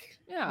games. Like,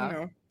 you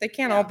know, they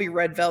can't all be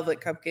red velvet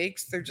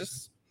cupcakes. They're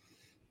just,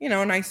 you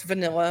know, nice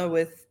vanilla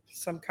with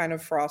some kind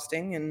of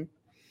frosting, and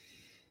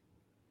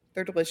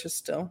they're delicious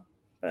still.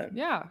 But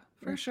yeah,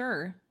 for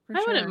sure.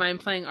 I wouldn't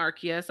mind playing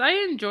Arceus. I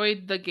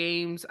enjoyed the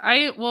games.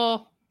 I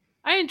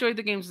enjoyed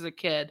the games as a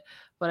kid,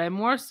 but I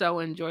more so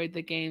enjoyed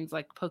the games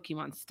like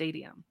Pokemon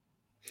Stadium.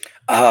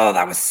 Oh,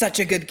 that was such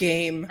a good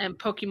game. And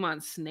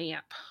Pokemon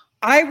Snap.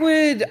 I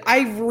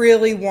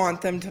really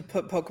want them to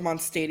put Pokemon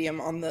Stadium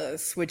on the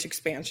Switch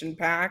expansion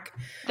pack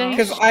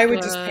because I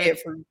would just pay it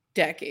for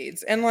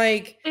decades. And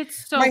like,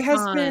 it's so my fun.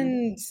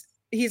 husband,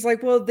 he's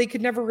like, well, they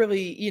could never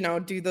really, you know,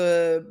 do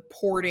the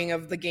porting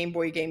of the Game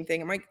Boy game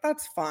thing. I'm like,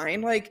 that's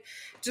fine. Like,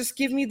 just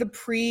give me the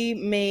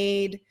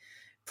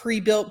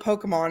pre-built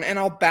Pokemon and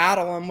I'll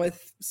battle them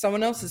with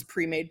someone else's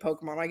pre-made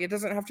Pokemon. Like, it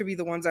doesn't have to be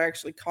the ones I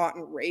actually caught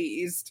and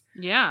raised.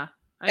 Yeah.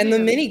 And the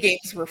mini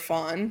games were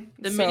fun.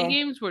 The mini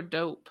games were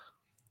dope.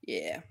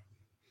 Yeah.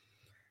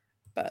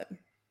 But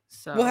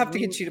we'll have to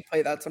get you to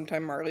play that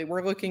sometime, Marley.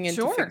 We're looking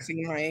into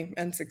fixing my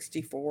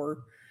N64.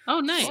 Oh,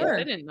 nice. Sure.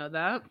 I didn't know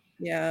that.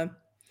 Yeah.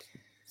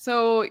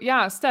 So,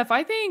 yeah, Steph,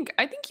 I think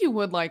you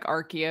would like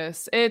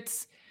Arceus.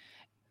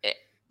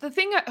 The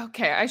thing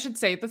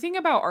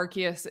about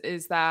Arceus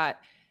is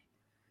that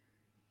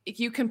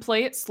you can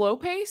play it slow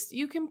paced,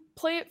 you can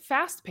play it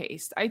fast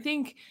paced. I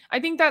think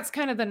that's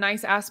kind of the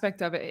nice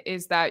aspect of it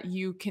is that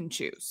you can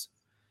choose.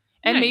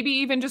 And maybe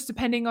even just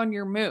depending on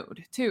your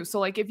mood too. So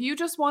like if you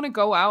just want to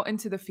go out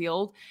into the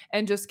field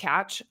and just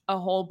catch a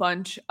whole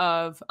bunch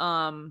of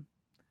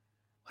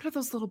what are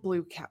those little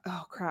blue cat?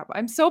 Oh crap.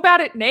 I'm so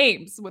bad at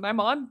names when I'm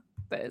on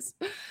this.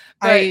 But,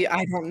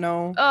 I don't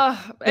know.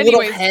 Anyways,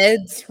 little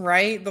heads,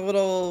 right? The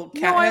little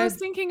cat I was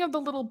thinking of the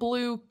little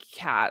blue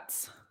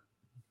cats.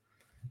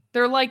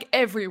 They're like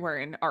everywhere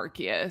in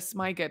Arceus.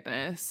 My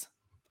goodness.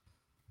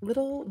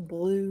 Little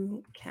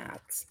blue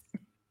cats.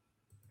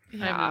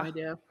 Yeah. I have no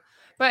idea.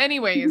 But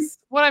anyways,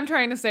 what I'm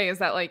trying to say is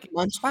that like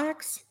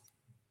Munchlax?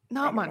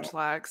 Not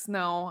Munchlax.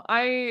 No.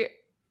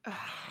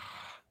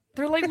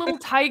 They're like little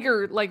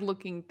tiger like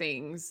looking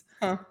things.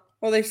 Huh.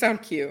 Well, they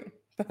sound cute,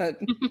 but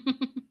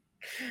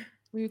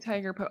blue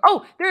tiger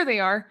oh, there they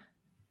are.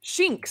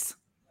 Shinx.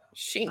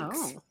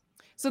 Oh.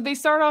 So they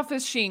start off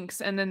as Shinx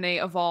and then they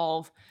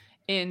evolve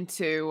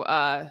into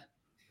I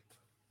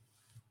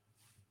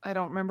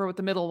don't remember what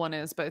the middle one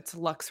is, but it's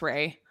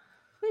Luxray.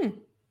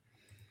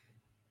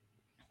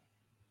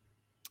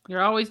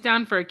 You're always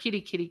down for a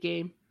kitty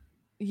game.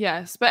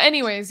 Yes, but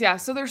anyways, yeah.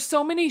 So there's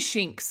so many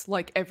Shinx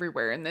like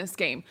everywhere in this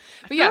game.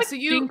 But yeah, so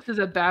Shinx is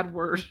a bad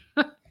word.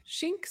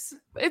 Shinx.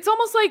 It's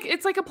almost like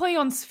it's like a play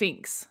on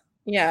Sphinx.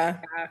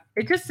 Yeah.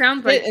 It just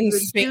sounds like you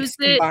would use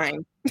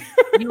it.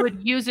 You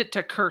would use it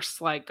to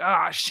curse like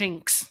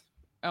Shinx.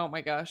 Oh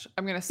my gosh.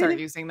 I'm going to start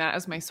using that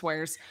as my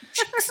swears.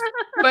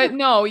 But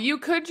no, you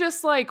could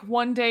just like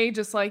one day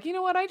just like, you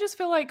know what? I just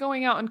feel like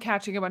going out and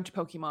catching a bunch of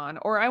Pokemon,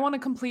 or I want to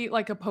complete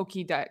like a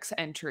Pokédex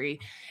entry.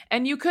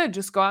 And you could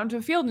just go out into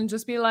a field and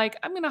just be like,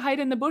 I'm going to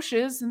hide in the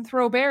bushes and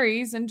throw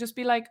berries and just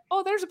be like,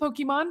 oh, there's a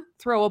Pokemon,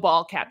 throw a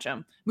ball, catch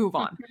him, move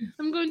on.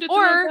 I'm going to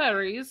throw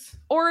berries.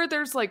 Or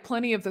there's like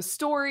plenty of the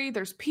story.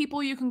 There's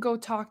people you can go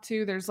talk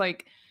to. There's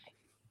like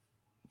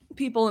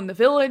people in the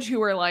village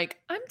who are like,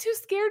 I'm too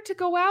scared to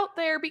go out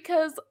there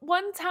because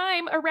one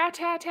time a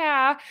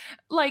Rattata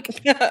like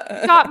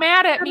got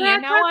mad at me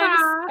and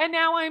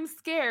now I'm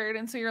scared.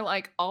 And so you're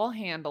like, I'll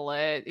handle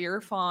it. You're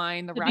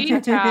fine. The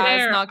Rattata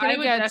is not going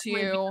to get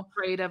you.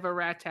 Afraid of a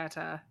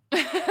Rattata.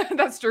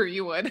 That's true.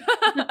 You would.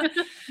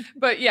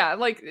 But yeah,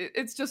 like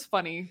it's just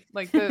funny.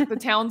 Like the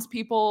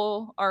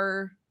townspeople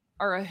are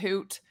a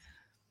hoot.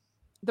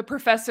 The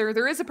professor,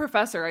 there is a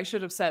professor, I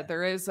should have said.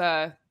 There is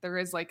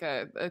like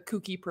a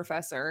kooky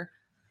professor.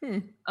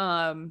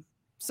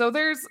 So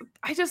there's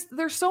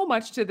so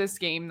much to this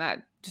game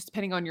that just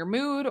depending on your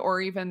mood or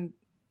even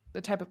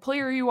the type of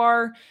player you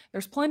are,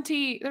 there's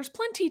plenty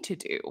to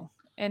do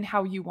and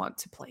how you want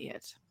to play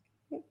it.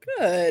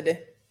 Good.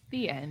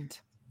 The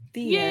end.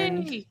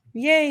 End.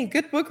 Yay.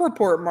 Good book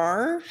report,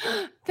 Mar.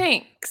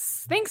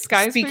 Thanks,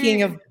 guys.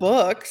 Speaking of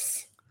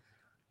books,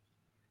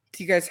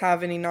 do you guys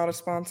have any not a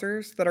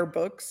sponsors that are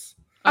books?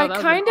 I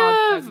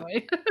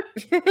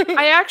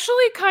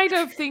actually kind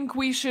of think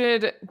we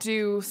should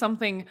do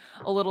something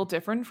a little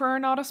different for our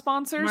not a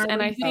sponsors. Marley,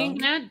 and I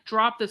think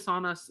drop this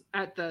on us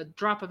at the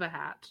drop of a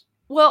hat.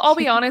 Well, I'll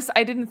be honest,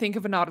 I didn't think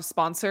of a not a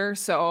sponsor,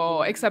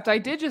 so except I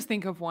did just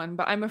think of one,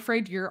 but I'm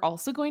afraid you're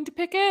also going to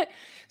pick it.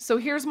 So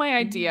here's my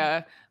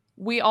idea.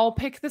 We all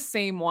pick the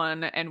same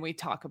one and we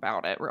talk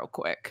about it real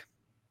quick.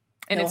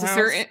 And it's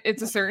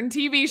a certain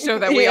TV show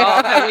that we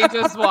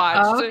just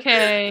watched.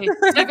 Okay.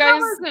 You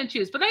guys going to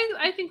choose, but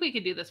I think we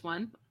could do this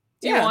one.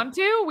 Do you want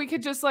to? We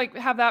could just like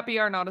have that be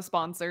our not a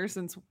sponsor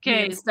since me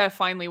and Steph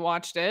finally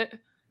watched it.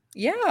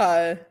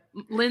 Yeah.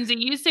 Lindsay,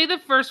 you say the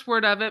first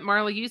word of it.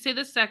 Marley, you say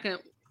the second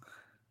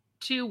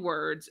 2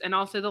 words, and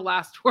I'll say the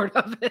last word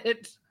of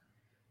it.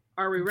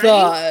 Are we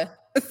ready?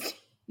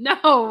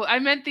 No, I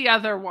meant the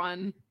other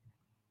one.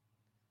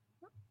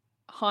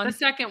 The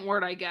second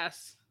word, I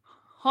guess.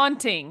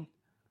 Haunting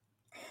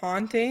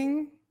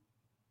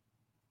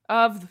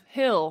of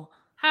Hill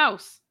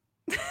House.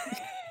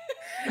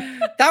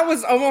 That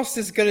was almost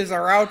as good as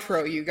our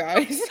outro, you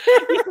guys.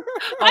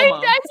 I mean,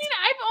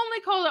 I've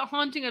only called it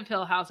Haunting of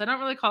Hill House. I don't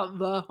really call it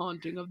The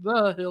Haunting of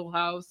the Hill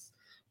House.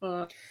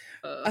 I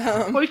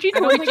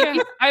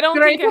don't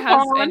think it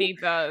has any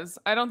thes.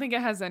 I don't think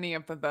it has any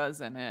of the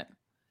thes in it.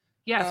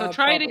 Yeah, so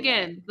try it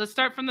again. Not. Let's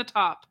start from the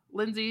top.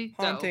 Lindsay,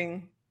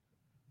 Haunting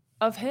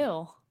of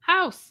Hill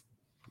House.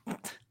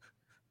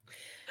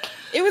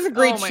 It was a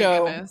great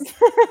show. So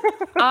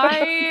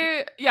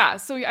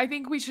I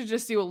think we should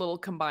just do a little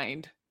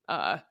combined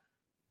not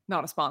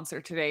a sponsor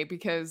today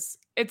because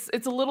it's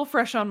a little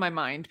fresh on my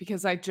mind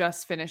because I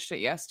just finished it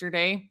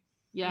yesterday.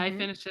 Yeah, I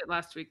finished it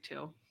last week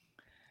too.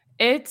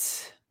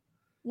 It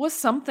was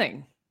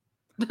something.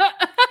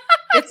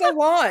 It's a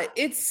lot.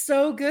 It's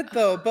so good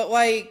though, but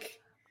like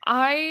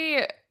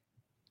I'll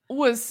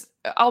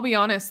be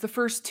honest, the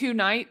first 2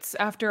 nights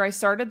after I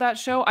started that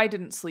show, I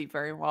didn't sleep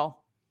very well.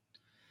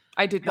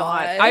 I did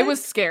not. I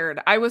was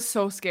scared. I was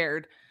so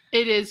scared.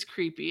 It is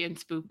creepy and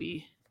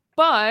spoopy.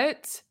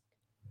 But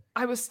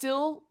I was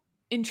still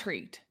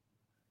intrigued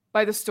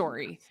by the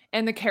story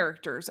and the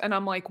characters. And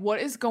I'm like,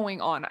 what is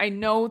going on? I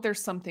know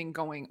there's something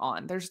going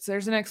on. There's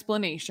an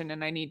explanation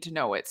and I need to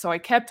know it. So I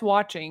kept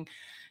watching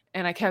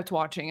and I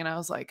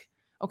was like,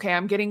 okay,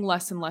 I'm getting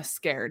less and less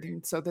scared.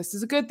 And so this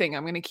is a good thing.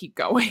 I'm going to keep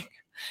going.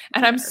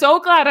 And I'm so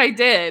glad I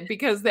did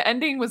because the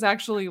ending was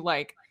actually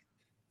like,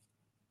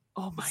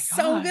 oh my gosh.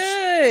 So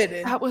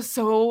good. That was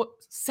so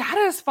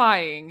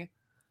satisfying.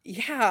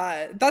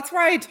 Yeah. That's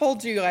why I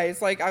told you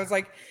guys, like, I was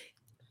like,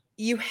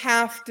 you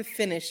have to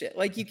finish it.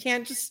 Like, you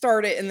can't just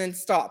start it and then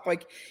stop.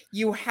 Like,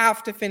 you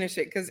have to finish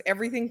it because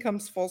everything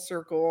comes full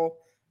circle.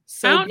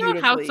 So I don't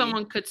know how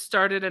someone could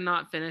start it and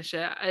not finish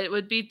it. It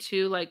would be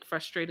too like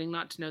frustrating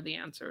not to know the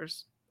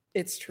answers.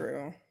 It's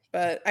true.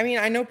 But I mean,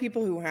 I know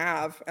people who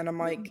have, and I'm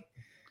like,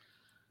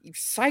 you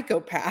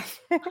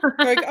psychopath.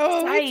 Like,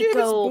 oh, it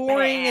was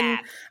boring and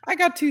I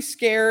got too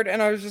scared.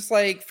 And I was just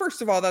like,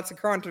 first of all, that's a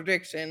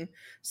contradiction.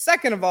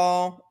 Second of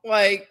all,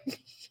 like,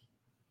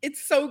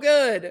 it's so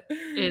good.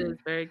 It is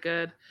very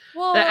good.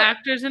 Well, the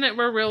actors in it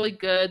were really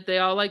good. They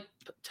all like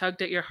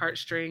tugged at your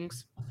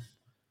heartstrings.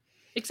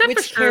 Except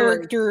for Shirley.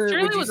 Which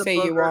character would you say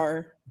you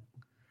are?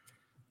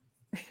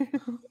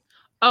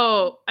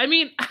 Oh, I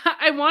mean,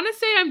 I want to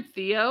say I'm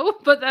Theo,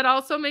 but that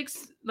also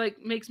makes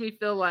me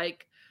feel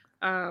like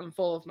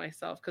full of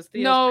myself because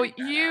Theo's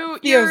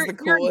the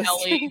coolest.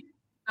 Nelly.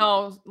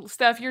 No,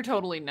 Steph, you're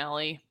totally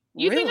Nelly.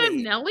 You think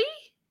I'm Nelly?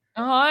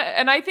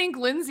 And I think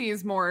Lindsay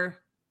is more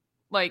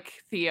like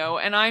Theo,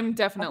 and I'm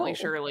definitely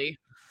Shirley.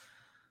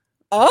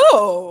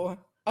 Oh,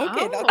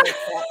 Okay, that's a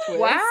plot twist.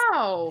 Wow.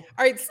 All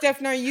right,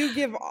 Steph, now you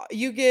give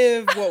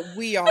what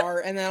we are,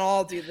 and then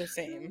I'll do the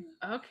same.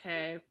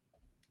 Okay.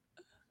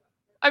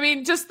 I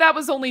mean, that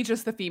was only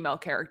just the female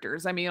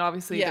characters. I mean,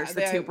 obviously there's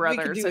the two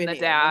brothers and the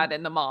dad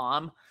and the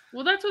mom.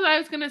 Well, that's what I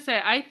was gonna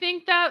say. I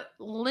think that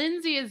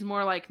Lindsay is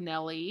more like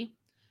Nellie.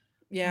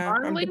 Yeah,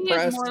 Marley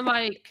is more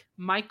like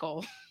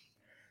Michael.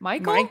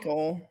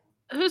 Michael.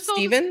 Who's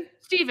Steven?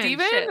 Steven.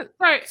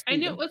 Sorry, I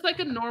knew it was like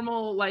a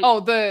normal like. Oh,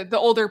 the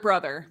older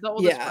brother, the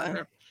oldest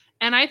brother.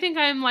 And I think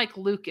I'm like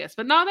Lucas,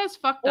 but not as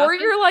fucked up. Or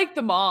you're like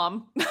the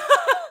mom.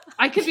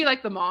 I could be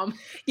like the mom.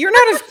 You're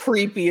not as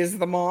creepy as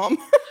the mom.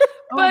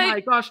 Oh my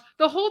gosh.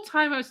 The whole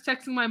time I was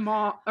texting my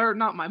mom, or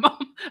not my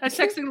mom, I was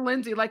texting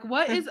Lindsay, like,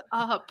 what is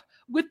up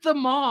with the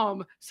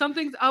mom?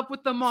 Something's up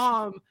with the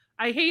mom.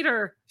 I hate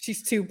her.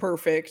 She's too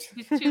perfect.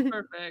 She's too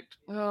perfect.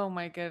 Oh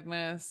my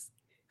goodness.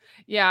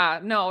 Yeah,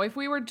 no, if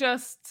we were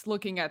just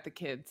looking at the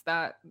kids,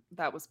 that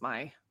was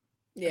my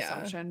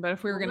assumption. But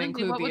if we were going to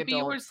include the adults. What would be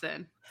yours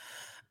then?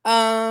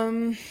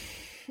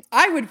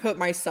 I would put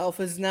myself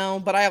as Nell,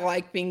 but I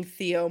like being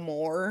Theo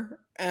more.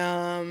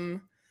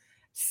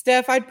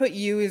 Steph, I'd put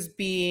you as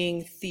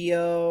being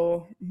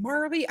Theo.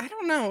 Marley, I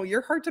don't know.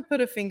 You're hard to put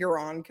a finger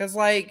on because,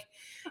 like,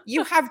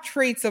 you have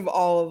traits of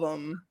all of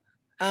them.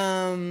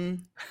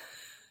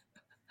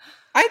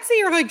 I'd say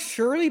you're like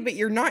Shirley, but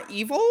you're not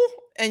evil,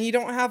 and you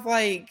don't have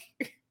like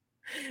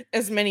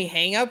as many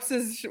hangups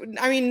as.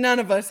 I mean, none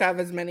of us have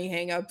as many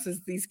hangups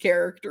as these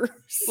characters.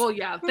 Well,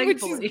 yeah,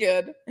 thankfully, which is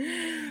good.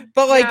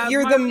 But like,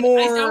 you're Marley, the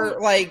more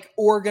like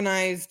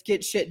organized,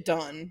 get shit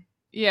done.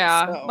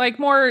 Yeah, so. Like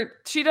more.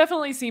 She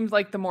definitely seems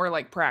like the more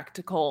like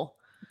practical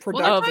of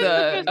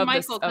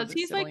Michael, because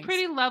he's like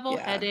pretty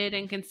level-headed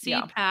and can see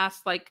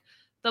past like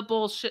the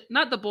bullshit,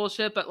 not the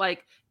bullshit, but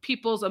like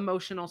people's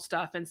emotional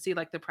stuff and see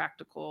like the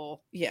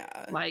practical.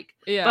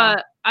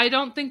 But I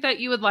don't think that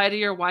you would lie to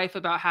your wife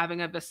about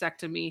having a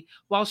vasectomy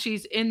while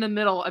she's in the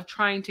middle of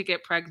trying to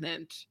get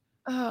pregnant.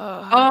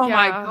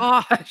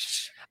 My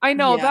gosh. I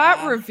know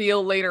that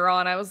reveal later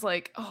on. I was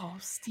like, "Oh,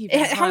 Steven,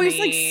 how he's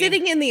like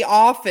sitting in the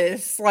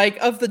office, like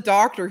of the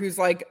doctor, who's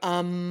like,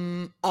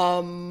 what's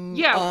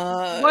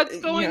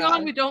going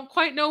on? We don't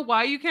quite know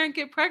why you can't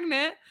get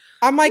pregnant."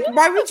 I'm like,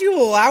 why would you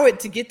allow it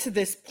to get to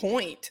this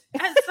point?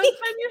 At some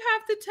time, you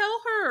have to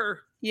tell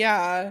her.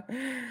 Yeah.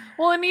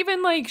 Well, and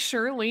even like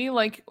Shirley,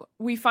 like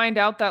we find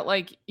out that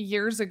like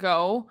years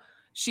ago,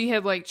 she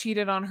had like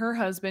cheated on her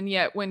husband.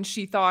 Yet when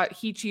she thought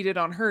he cheated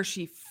on her,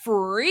 she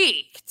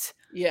freaked.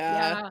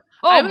 Yeah.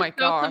 Oh my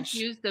gosh. I was so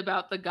confused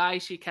about the guy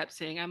she kept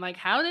saying. I'm like,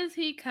 how does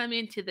he come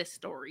into this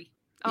story?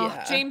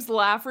 Oh, James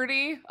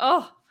Lafferty.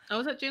 Oh,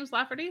 is that James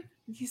Lafferty?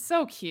 He's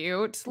so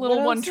cute.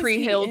 Little One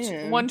Tree Hill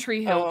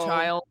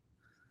child.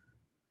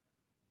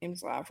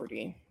 James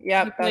Lafferty.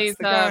 Yeah, that's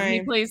the guy.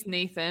 He plays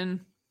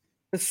Nathan.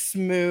 The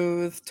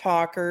smooth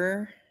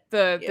talker.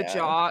 The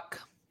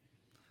jock.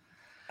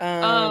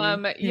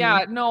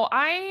 Yeah, no,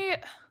 I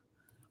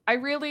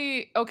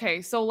really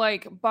so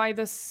like by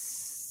the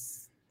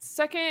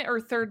second or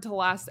third to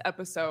last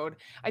episode,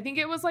 I think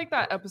it was like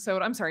that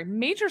episode. I'm sorry,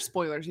 major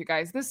spoilers, you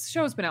guys. This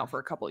show's been out for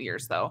a couple of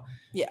years though.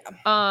 Yeah.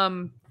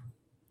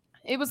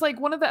 It was like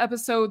one of the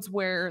episodes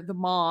where the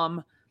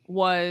mom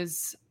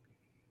was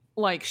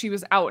like, she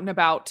was out and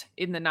about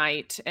in the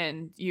night,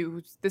 and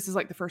this is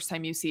like the first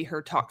time you see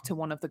her talk to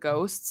one of the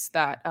ghosts,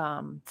 that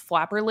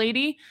flapper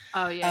lady.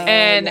 Oh yeah.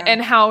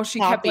 And how she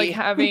kept like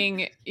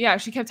having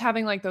she kept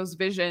having like those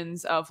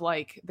visions of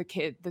like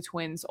the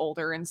twins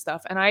older and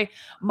stuff. And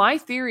my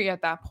theory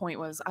at that point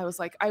was, I was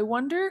like, I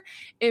wonder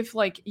if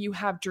like you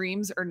have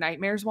dreams or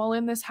nightmares while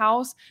in this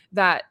house,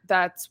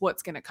 that's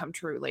what's gonna come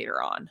true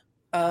later on.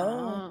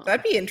 Oh,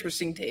 that'd be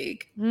interesting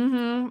take.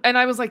 Mm-hmm. And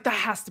I was like, that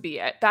has to be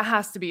it.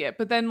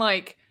 But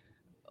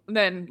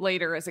then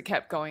later as it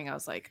kept going, I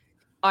was like,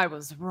 I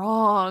was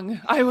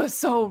wrong. I was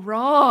so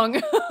wrong.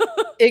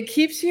 It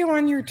keeps you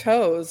on your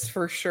toes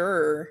for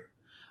sure.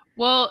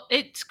 Well,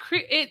 it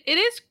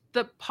is,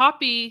 the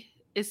Poppy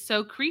is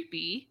so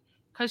creepy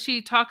because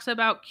she talks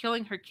about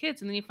killing her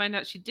kids, and then you find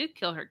out she did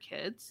kill her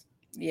kids.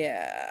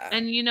 Yeah.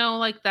 And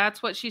like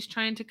that's what she's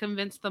trying to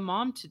convince the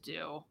mom to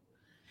do.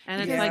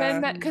 And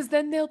it's because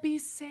then they'll be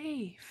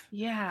safe.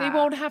 Yeah, they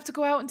won't have to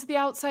go out into the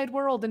outside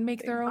world and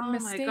make their own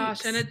mistakes. Oh my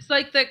gosh! And it's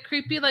like that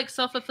creepy, like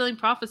self-fulfilling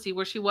prophecy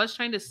where she was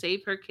trying to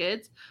save her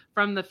kids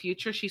from the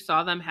future she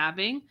saw them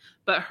having,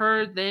 but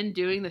her then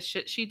doing the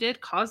shit she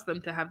did caused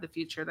them to have the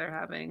future they're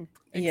having.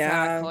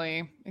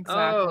 Exactly.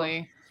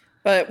 Oh.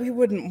 But we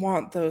wouldn't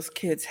want those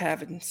kids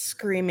having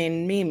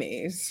screaming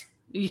memes.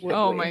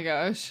 Oh my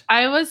gosh.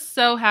 I was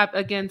so happy,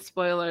 again,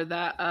 spoiler,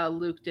 that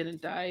Luke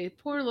didn't die.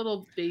 Poor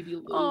little baby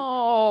Luke.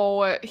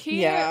 Oh,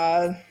 he's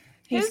good.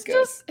 His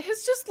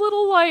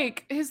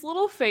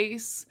little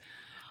face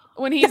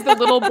when he's the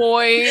little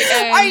boy,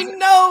 and I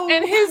know,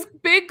 and his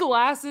big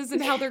glasses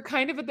and how they're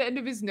kind of at the end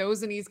of his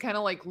nose, and he's kind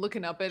of like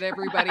looking up at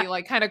everybody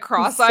like kind of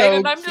cross-eyed,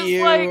 and I'm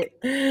just like,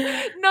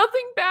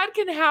 nothing bad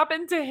can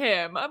happen to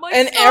him. I'm like,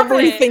 and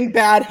everything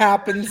bad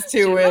happens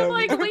to him. I'm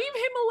like, leave him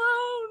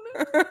alone.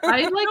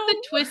 I like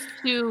the twist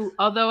too,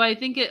 although I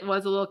think it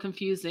was a little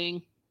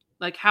confusing,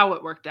 like how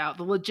it worked out,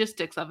 the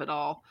logistics of it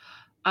all,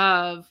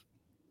 of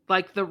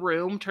like the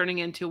room turning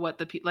into what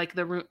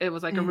the room, it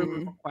was like a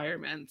room of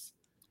requirements.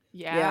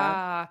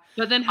 Yeah.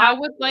 But then how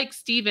would like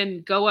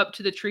Steven go up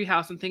to the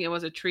treehouse and think it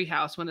was a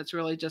treehouse when it's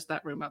really just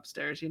that room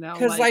upstairs, you know?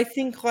 Because I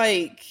think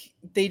like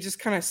they just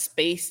kind of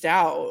spaced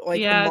out,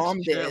 like the mom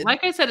did.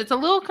 Like I said, it's a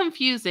little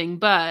confusing,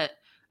 but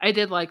I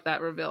did like that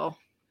reveal.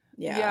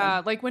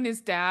 Yeah, like when his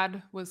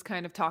dad was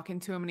kind of talking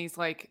to him and he's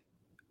like,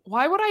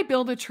 why would I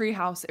build a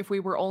treehouse if we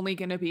were only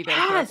going to be there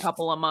for a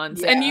couple of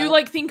months? And you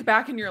like think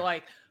back and you're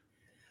like,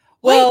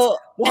 well,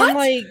 what? And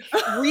like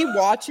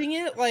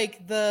rewatching it,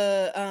 like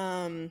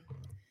the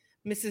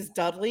Mrs.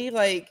 Dudley,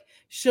 like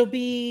she'll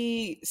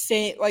be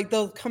saying, like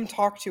they'll come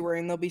talk to her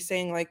and they'll be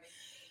saying like,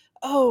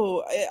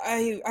 oh,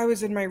 I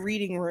was in my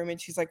reading room,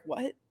 and she's like,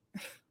 what?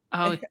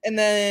 Oh, and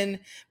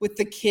then with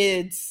the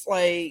kids,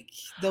 like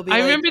they'll be. I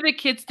remember the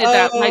kids did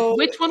that. Like,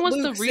 which one was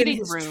Luke's the reading in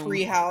his room?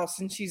 Treehouse,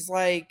 and she's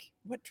like,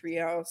 "What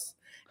treehouse?"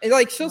 And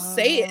like she'll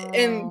say it,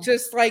 and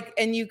just like,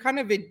 and you kind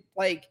of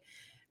like,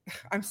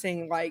 I'm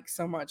saying like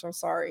so much. I'm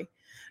sorry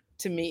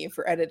to me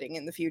for editing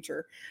in the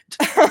future,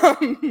 but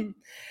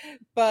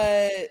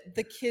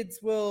the kids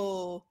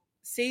will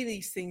say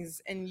these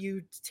things, and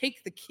you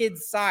take the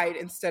kid's side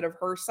instead of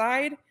her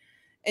side,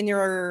 and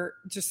you're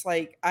just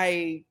like,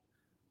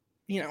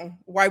 you know,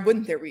 why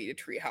wouldn't there be a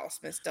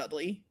treehouse, Miss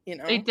Dudley? You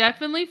know, they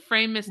definitely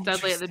frame Miss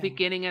Dudley at the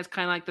beginning as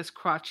kind of like this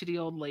crotchety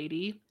old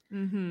lady,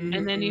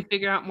 and then you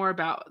figure out more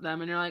about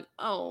them, and you're like,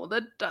 oh,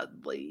 the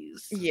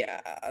Dudleys.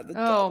 Yeah.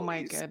 Oh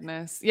my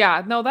goodness.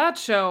 Yeah. No, that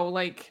show,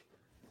 like,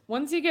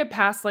 once you get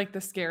past like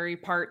the scary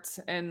parts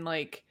and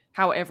like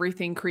how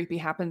everything creepy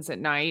happens at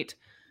night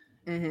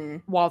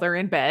while they're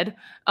in bed,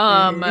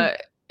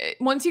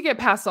 once you get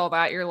past all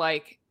that, you're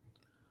like,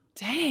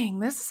 dang,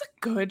 this is a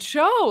good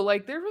show.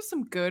 Like there was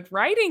some good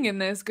writing in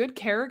this, good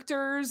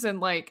characters, and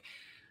like,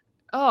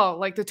 oh,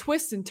 like the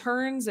twists and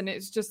turns, and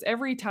it's just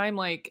every time,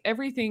 like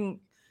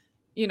everything,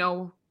 you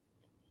know,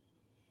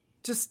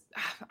 just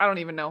I don't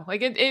even know.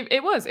 Like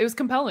it was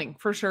compelling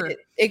for sure.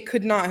 It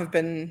could not have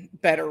been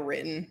better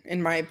written,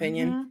 in my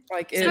opinion.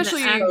 Like it's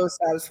so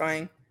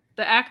satisfying.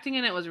 The acting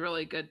in it was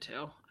really good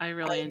too. I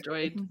really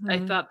enjoyed. I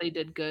thought they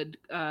did good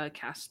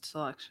cast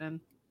selection.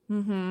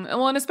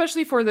 Well, and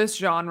especially for this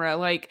genre,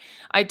 like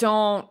I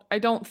don't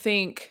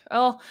think,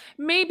 well,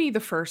 maybe the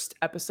first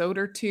episode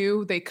or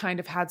two they kind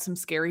of had some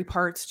scary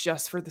parts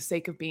just for the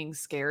sake of being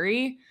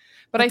scary,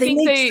 but I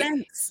think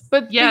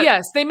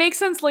yes, they make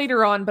sense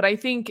later on, but I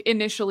think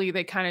initially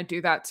they kind of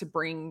do that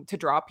to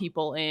draw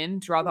people in,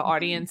 draw the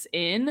audience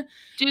in.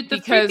 Dude,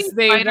 because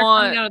they want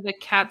coming out of the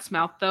cat's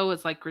mouth though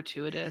is like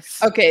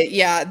gratuitous. Okay,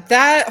 yeah,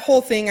 that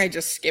whole thing I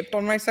just skipped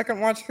on my second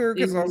watch through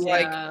because I was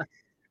like,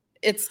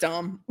 it's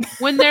dumb.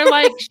 When they're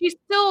like, she's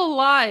still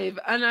alive,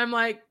 and I'm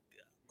like,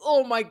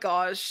 oh my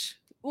gosh.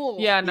 Ooh.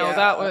 Yeah, no,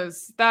 that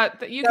was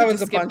that you can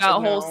just skip that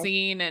whole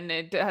scene, and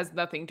it has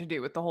nothing to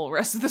do with the whole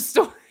rest of the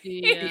story.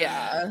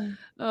 Yeah.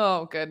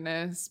 Oh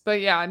goodness,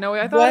 but yeah, no,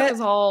 I thought it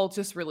was all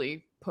just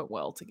really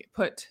well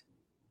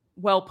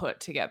put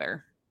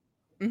together.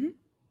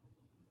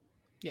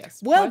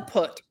 Yes, well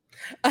put.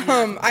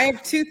 I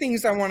have two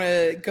things I want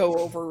to go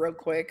over real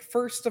quick.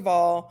 First of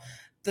all,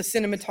 the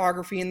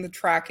cinematography and the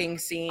tracking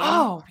scene.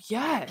 Oh,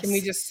 yes. Can we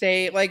just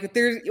say, like,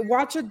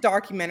 watch a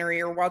documentary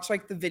or watch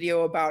like the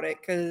video about it,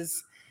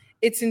 because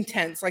it's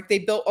intense. Like they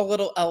built a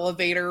little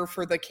elevator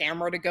for the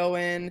camera to go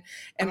in,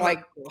 and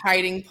like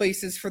hiding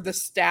places for the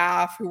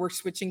staff who were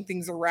switching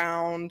things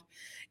around.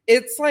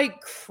 It's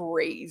like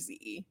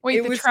crazy.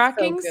 Wait, the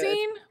tracking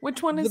scene?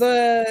 Which one is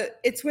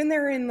it's when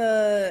they're in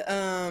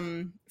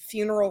the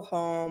funeral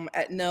home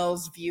at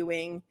Nell's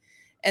viewing,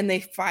 and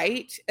they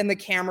fight, and the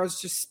camera's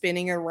just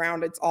spinning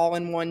around. It's all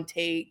in one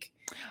take,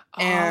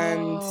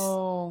 and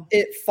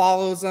it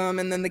follows them,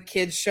 and then the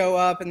kids show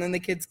up, and then the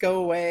kids go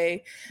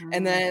away,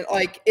 and then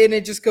and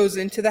it just goes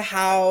into the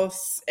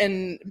house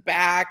and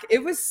back.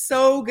 It was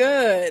so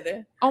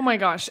good. Oh my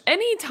gosh.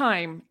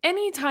 Anytime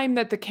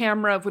that the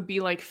camera would be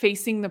like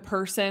facing the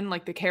person,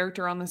 like the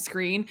character on the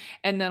screen,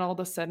 and then all of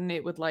a sudden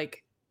it would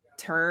like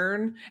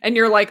turn, and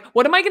you're like,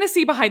 what am I going to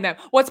see behind them?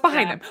 What's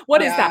behind them?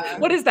 What is that?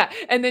 What is that?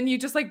 And then you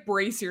just like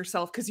brace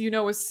yourself, because you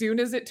know as soon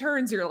as it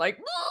turns, you're like,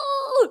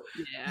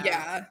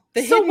 yeah.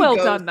 So well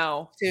done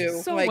though.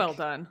 Too, so well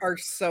done. Are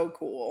so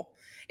cool.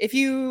 If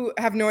you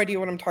have no idea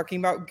what I'm talking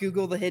about,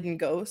 Google the hidden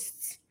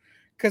ghosts,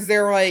 because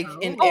they're like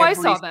in every I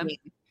saw them.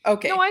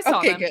 Okay. No, I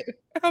saw them. Good.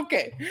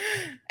 Okay.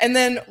 And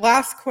then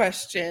last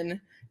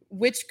question,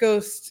 which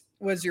ghost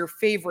was your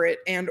favorite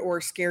and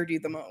or scared you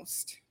the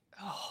most?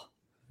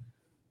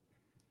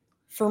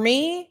 For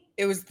me,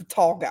 it was the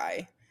tall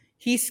guy.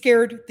 He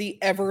scared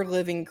the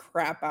ever-living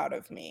crap out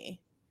of me.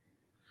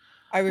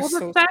 I was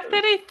the fact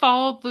that he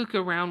followed Luke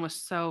around was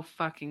so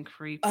fucking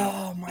creepy.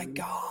 Oh my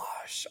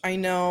gosh. I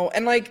know.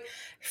 And like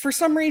for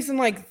some reason,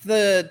 like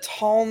the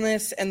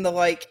tallness and the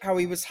like how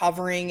he was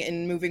hovering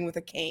and moving with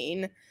a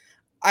cane,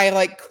 I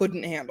like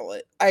couldn't handle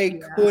it. I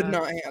could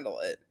not handle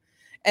it.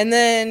 And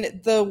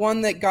then the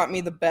one that got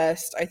me the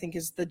best, I think,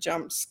 is the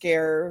jump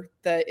scare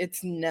that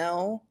it's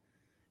Nell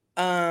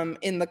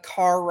in the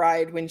car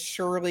ride when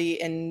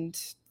Shirley and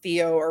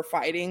Theo are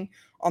fighting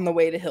on the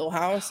way to Hill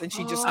House, and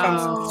she just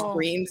comes and Oh.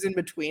 screams in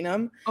between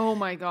them. Oh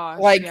my gosh.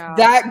 Like, yeah.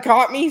 that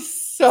got me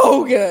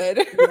so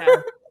good.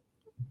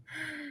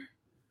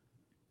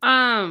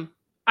 Yeah.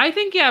 I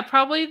think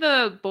probably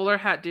the bowler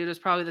hat dude is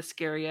probably the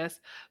scariest.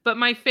 But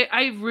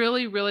I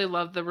really, really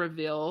love the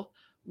reveal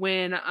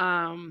when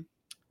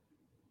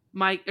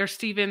Mike or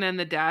Steven and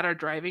the dad are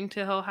driving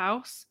to Hill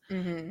House.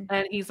 Mm-hmm.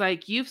 And he's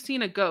like, "You've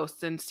seen a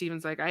ghost." And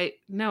Steven's like,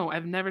 "No,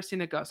 I've never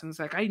seen a ghost." And he's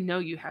like, "I know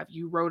you have.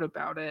 You wrote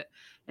about it."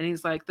 And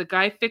he's like, "The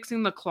guy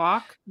fixing the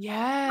clock,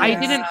 Yeah. I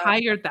didn't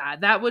hire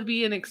that. That would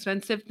be an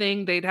expensive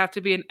thing. They'd have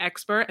to be an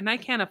expert, and I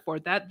can't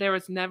afford that. There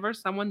was never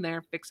someone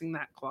there fixing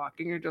that clock."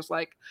 And you're just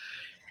like,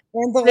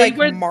 And the they like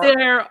were mark,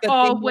 there the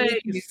always.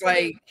 He's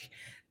like,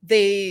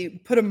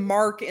 they put a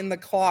mark in the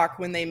clock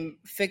when they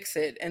fix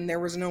it, and there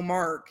was no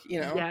mark, you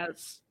know.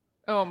 Yes.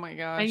 Oh my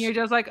gosh. And you're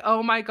just like,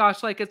 oh my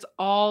gosh, like it's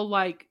all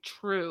like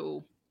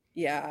true.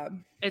 Yeah.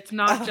 It's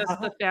not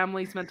just the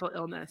family's mental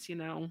illness, you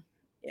know.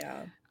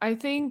 Yeah. I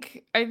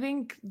think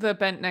the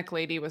bent neck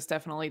lady was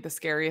definitely the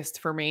scariest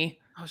for me.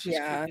 Oh, she's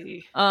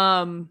creepy.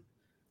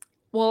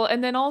 Well,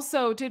 and then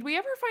also, did we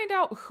ever find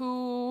out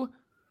who,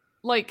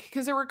 like,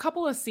 because there were a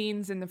couple of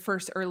scenes in the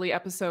first early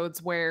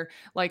episodes where,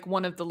 like,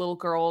 one of the little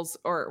girls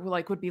or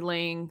like would be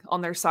laying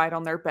on their side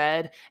on their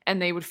bed, and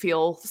they would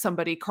feel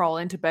somebody crawl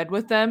into bed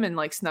with them and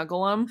like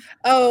snuggle them.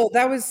 Oh,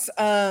 that was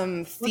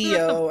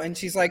Theo, and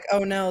she's like,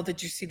 "Oh no,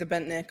 did you see the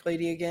bent neck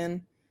lady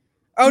again?"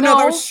 Oh no,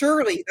 that was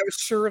Shirley. That was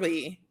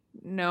Shirley.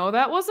 No,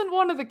 that wasn't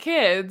one of the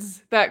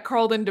kids that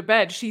crawled into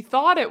bed. She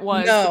thought it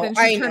was, but then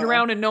she turned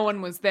around and no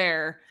one was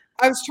there.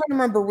 I was trying to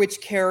remember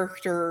which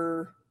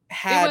character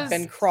had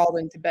been crawled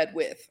into bed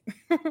with.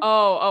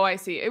 Oh, I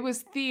see. It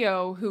was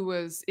Theo who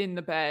was in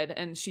the bed,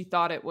 and she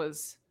thought it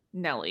was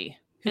Nellie.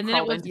 And then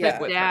it was the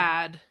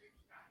dad.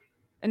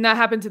 And that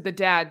happened to the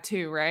dad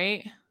too,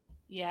 right?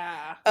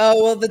 Yeah.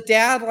 Oh, well, the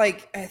dad,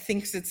 like,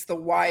 thinks it's the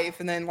wife,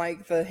 and then,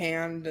 like, the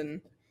hand,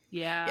 and...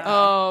 Yeah.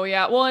 Oh,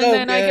 yeah. Well, and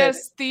then I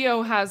guess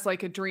Theo has,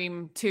 like, a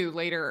dream too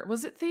later.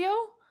 Was it Theo?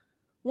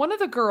 One of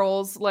the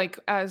girls, like,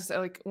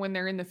 when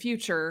they're in the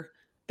future,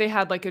 they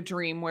had, like, a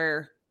dream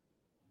where...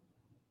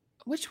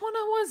 Which one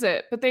was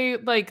it? But they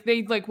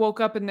woke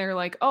up and they're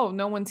like, "Oh,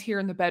 no one's here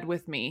in the bed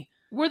with me."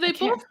 Were they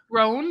both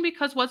grown?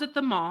 Because was it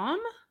the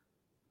mom?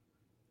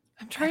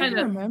 I'm trying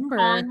to remember.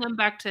 Calling them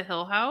back to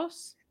Hill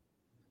House?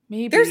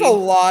 Maybe. There's a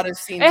lot of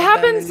scenes. It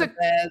happens. It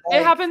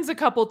happens a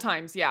couple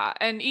times, yeah.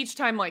 And each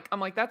time, like,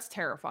 I'm like, that's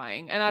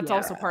terrifying. And that's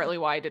also partly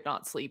why I did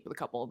not sleep a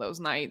couple of those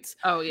nights.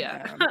 Oh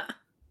yeah.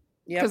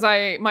 Because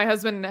my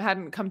husband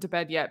hadn't come to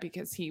bed yet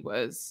because he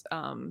was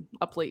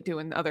up late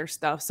doing other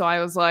stuff. So I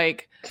was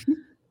like,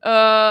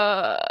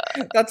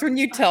 that's when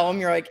you tell him,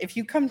 you're like, if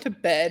you come to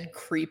bed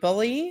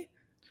creepily,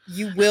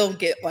 you will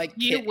get like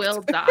you kicked.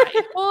 will die.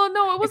 Well,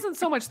 no, it wasn't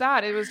so much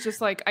that. It was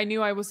just like I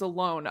knew I was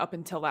alone up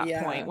until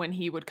that point when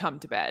he would come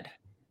to bed.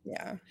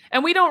 Yeah.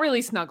 And we don't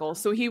really snuggle,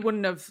 so he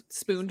wouldn't have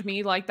spooned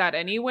me like that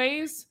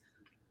anyways.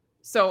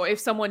 So if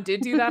someone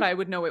did do that, I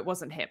would know it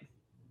wasn't him.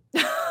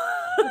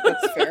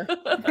 That's fair.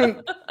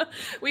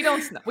 We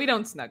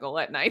don't snuggle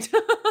at night.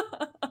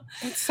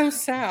 It's so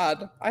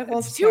sad. I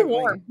love it's too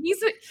warm. He's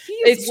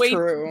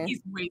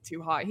way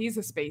too hot. He's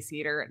a space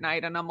heater at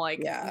night, and I'm like,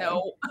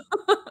 no.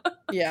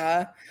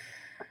 Yeah.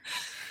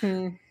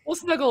 We'll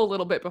snuggle a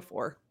little bit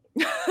before.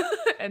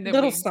 And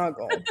then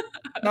snuggle.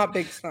 Not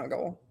big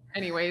snuggle.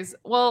 Anyways,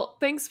 well,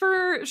 thanks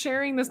for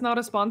sharing this not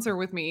a sponsor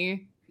with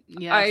me.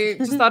 Yeah. I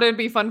just thought it'd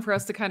be fun for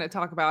us to kind of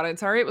talk about it.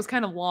 Sorry it was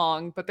kind of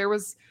long, but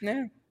there's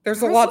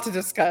a lot to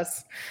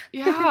discuss.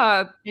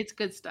 Yeah. It's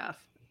good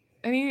stuff.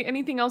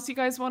 Anything else you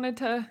guys wanted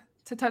to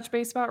touch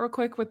base about real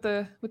quick with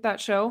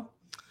that show?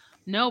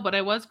 No, but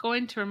I was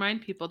going to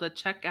remind people to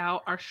check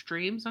out our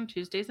streams on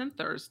Tuesdays and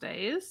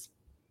Thursdays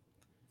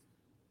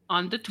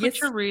on the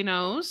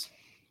Twitcherinos.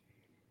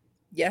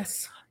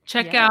 Yes.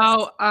 Check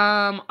out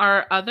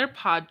our other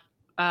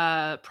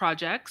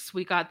projects.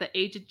 We got the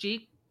Age of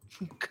Geek.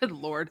 Good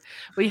Lord.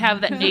 We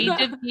have the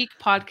Age of Geek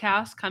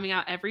podcast coming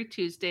out every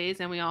Tuesdays,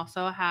 and we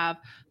also have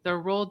the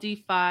Roll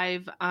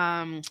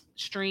D5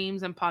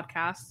 streams and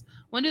podcasts.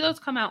 When do those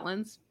come out,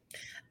 Linz?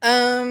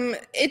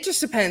 It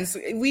just depends.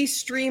 We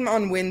stream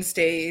on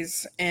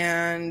Wednesdays,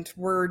 and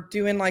we're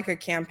doing like a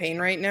campaign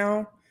right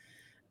now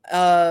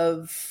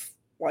of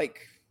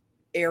like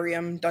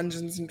Arium,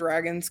 Dungeons and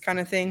Dragons kind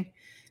of thing.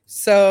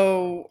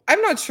 So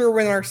I'm not sure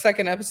when our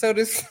second episode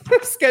is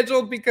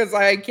scheduled because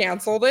I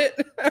canceled it.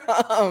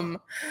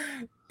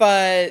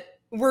 But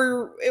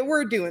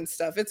we're doing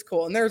stuff. It's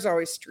cool. And there's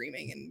always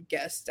streaming and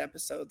guest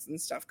episodes and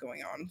stuff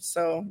going on.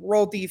 So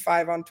Roll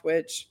D5 on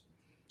Twitch.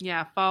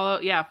 Yeah, follow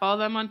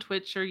them on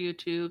Twitch or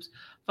YouTube.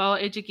 Follow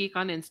Age of Geek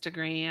on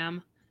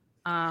Instagram.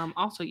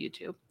 Also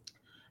YouTube.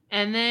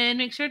 And then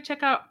make sure to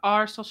check out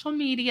our social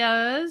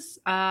medias.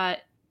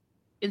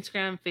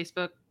 Instagram,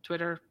 Facebook,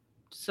 Twitter,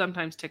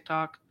 sometimes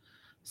TikTok,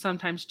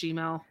 sometimes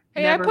Gmail.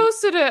 Hey, Never-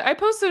 I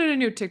posted a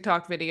new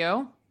TikTok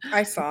video.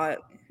 I saw it.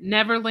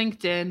 Never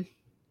LinkedIn.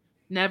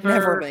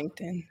 Never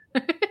LinkedIn.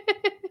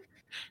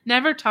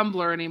 Never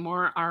Tumblr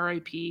anymore.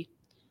 R.I.P.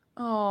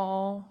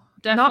 Oh,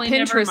 Definitely not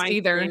never Pinterest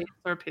either. MySpace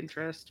or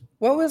Pinterest.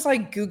 What was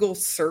like Google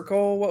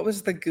Circle? What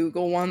was the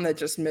Google one that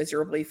just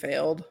miserably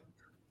failed?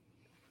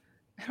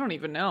 I don't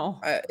even know.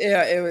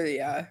 Yeah, it was.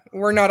 Yeah,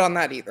 we're not on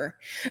that either.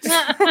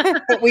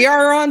 We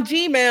are on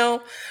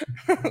Gmail.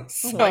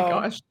 So, Oh my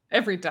gosh,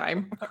 every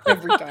time.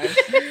 every time.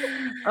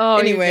 Oh,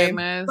 Anyway, you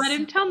goodness. But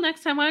until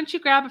next time, why don't you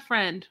grab a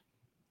friend?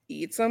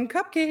 Eat some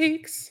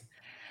cupcakes.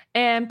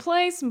 And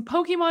play some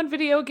Pokemon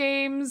video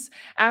games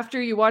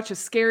after you watch a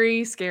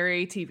scary,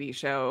 scary TV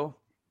show.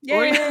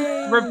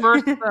 Yay!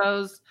 Reverse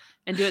those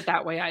and do it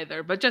that way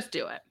either, but just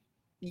do it.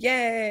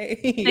 Yay!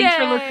 Thanks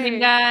for listening,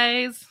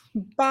 guys.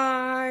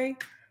 Bye.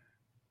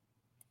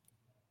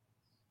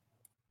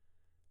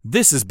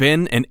 This has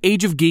been an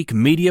Age of Geek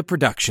media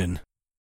production.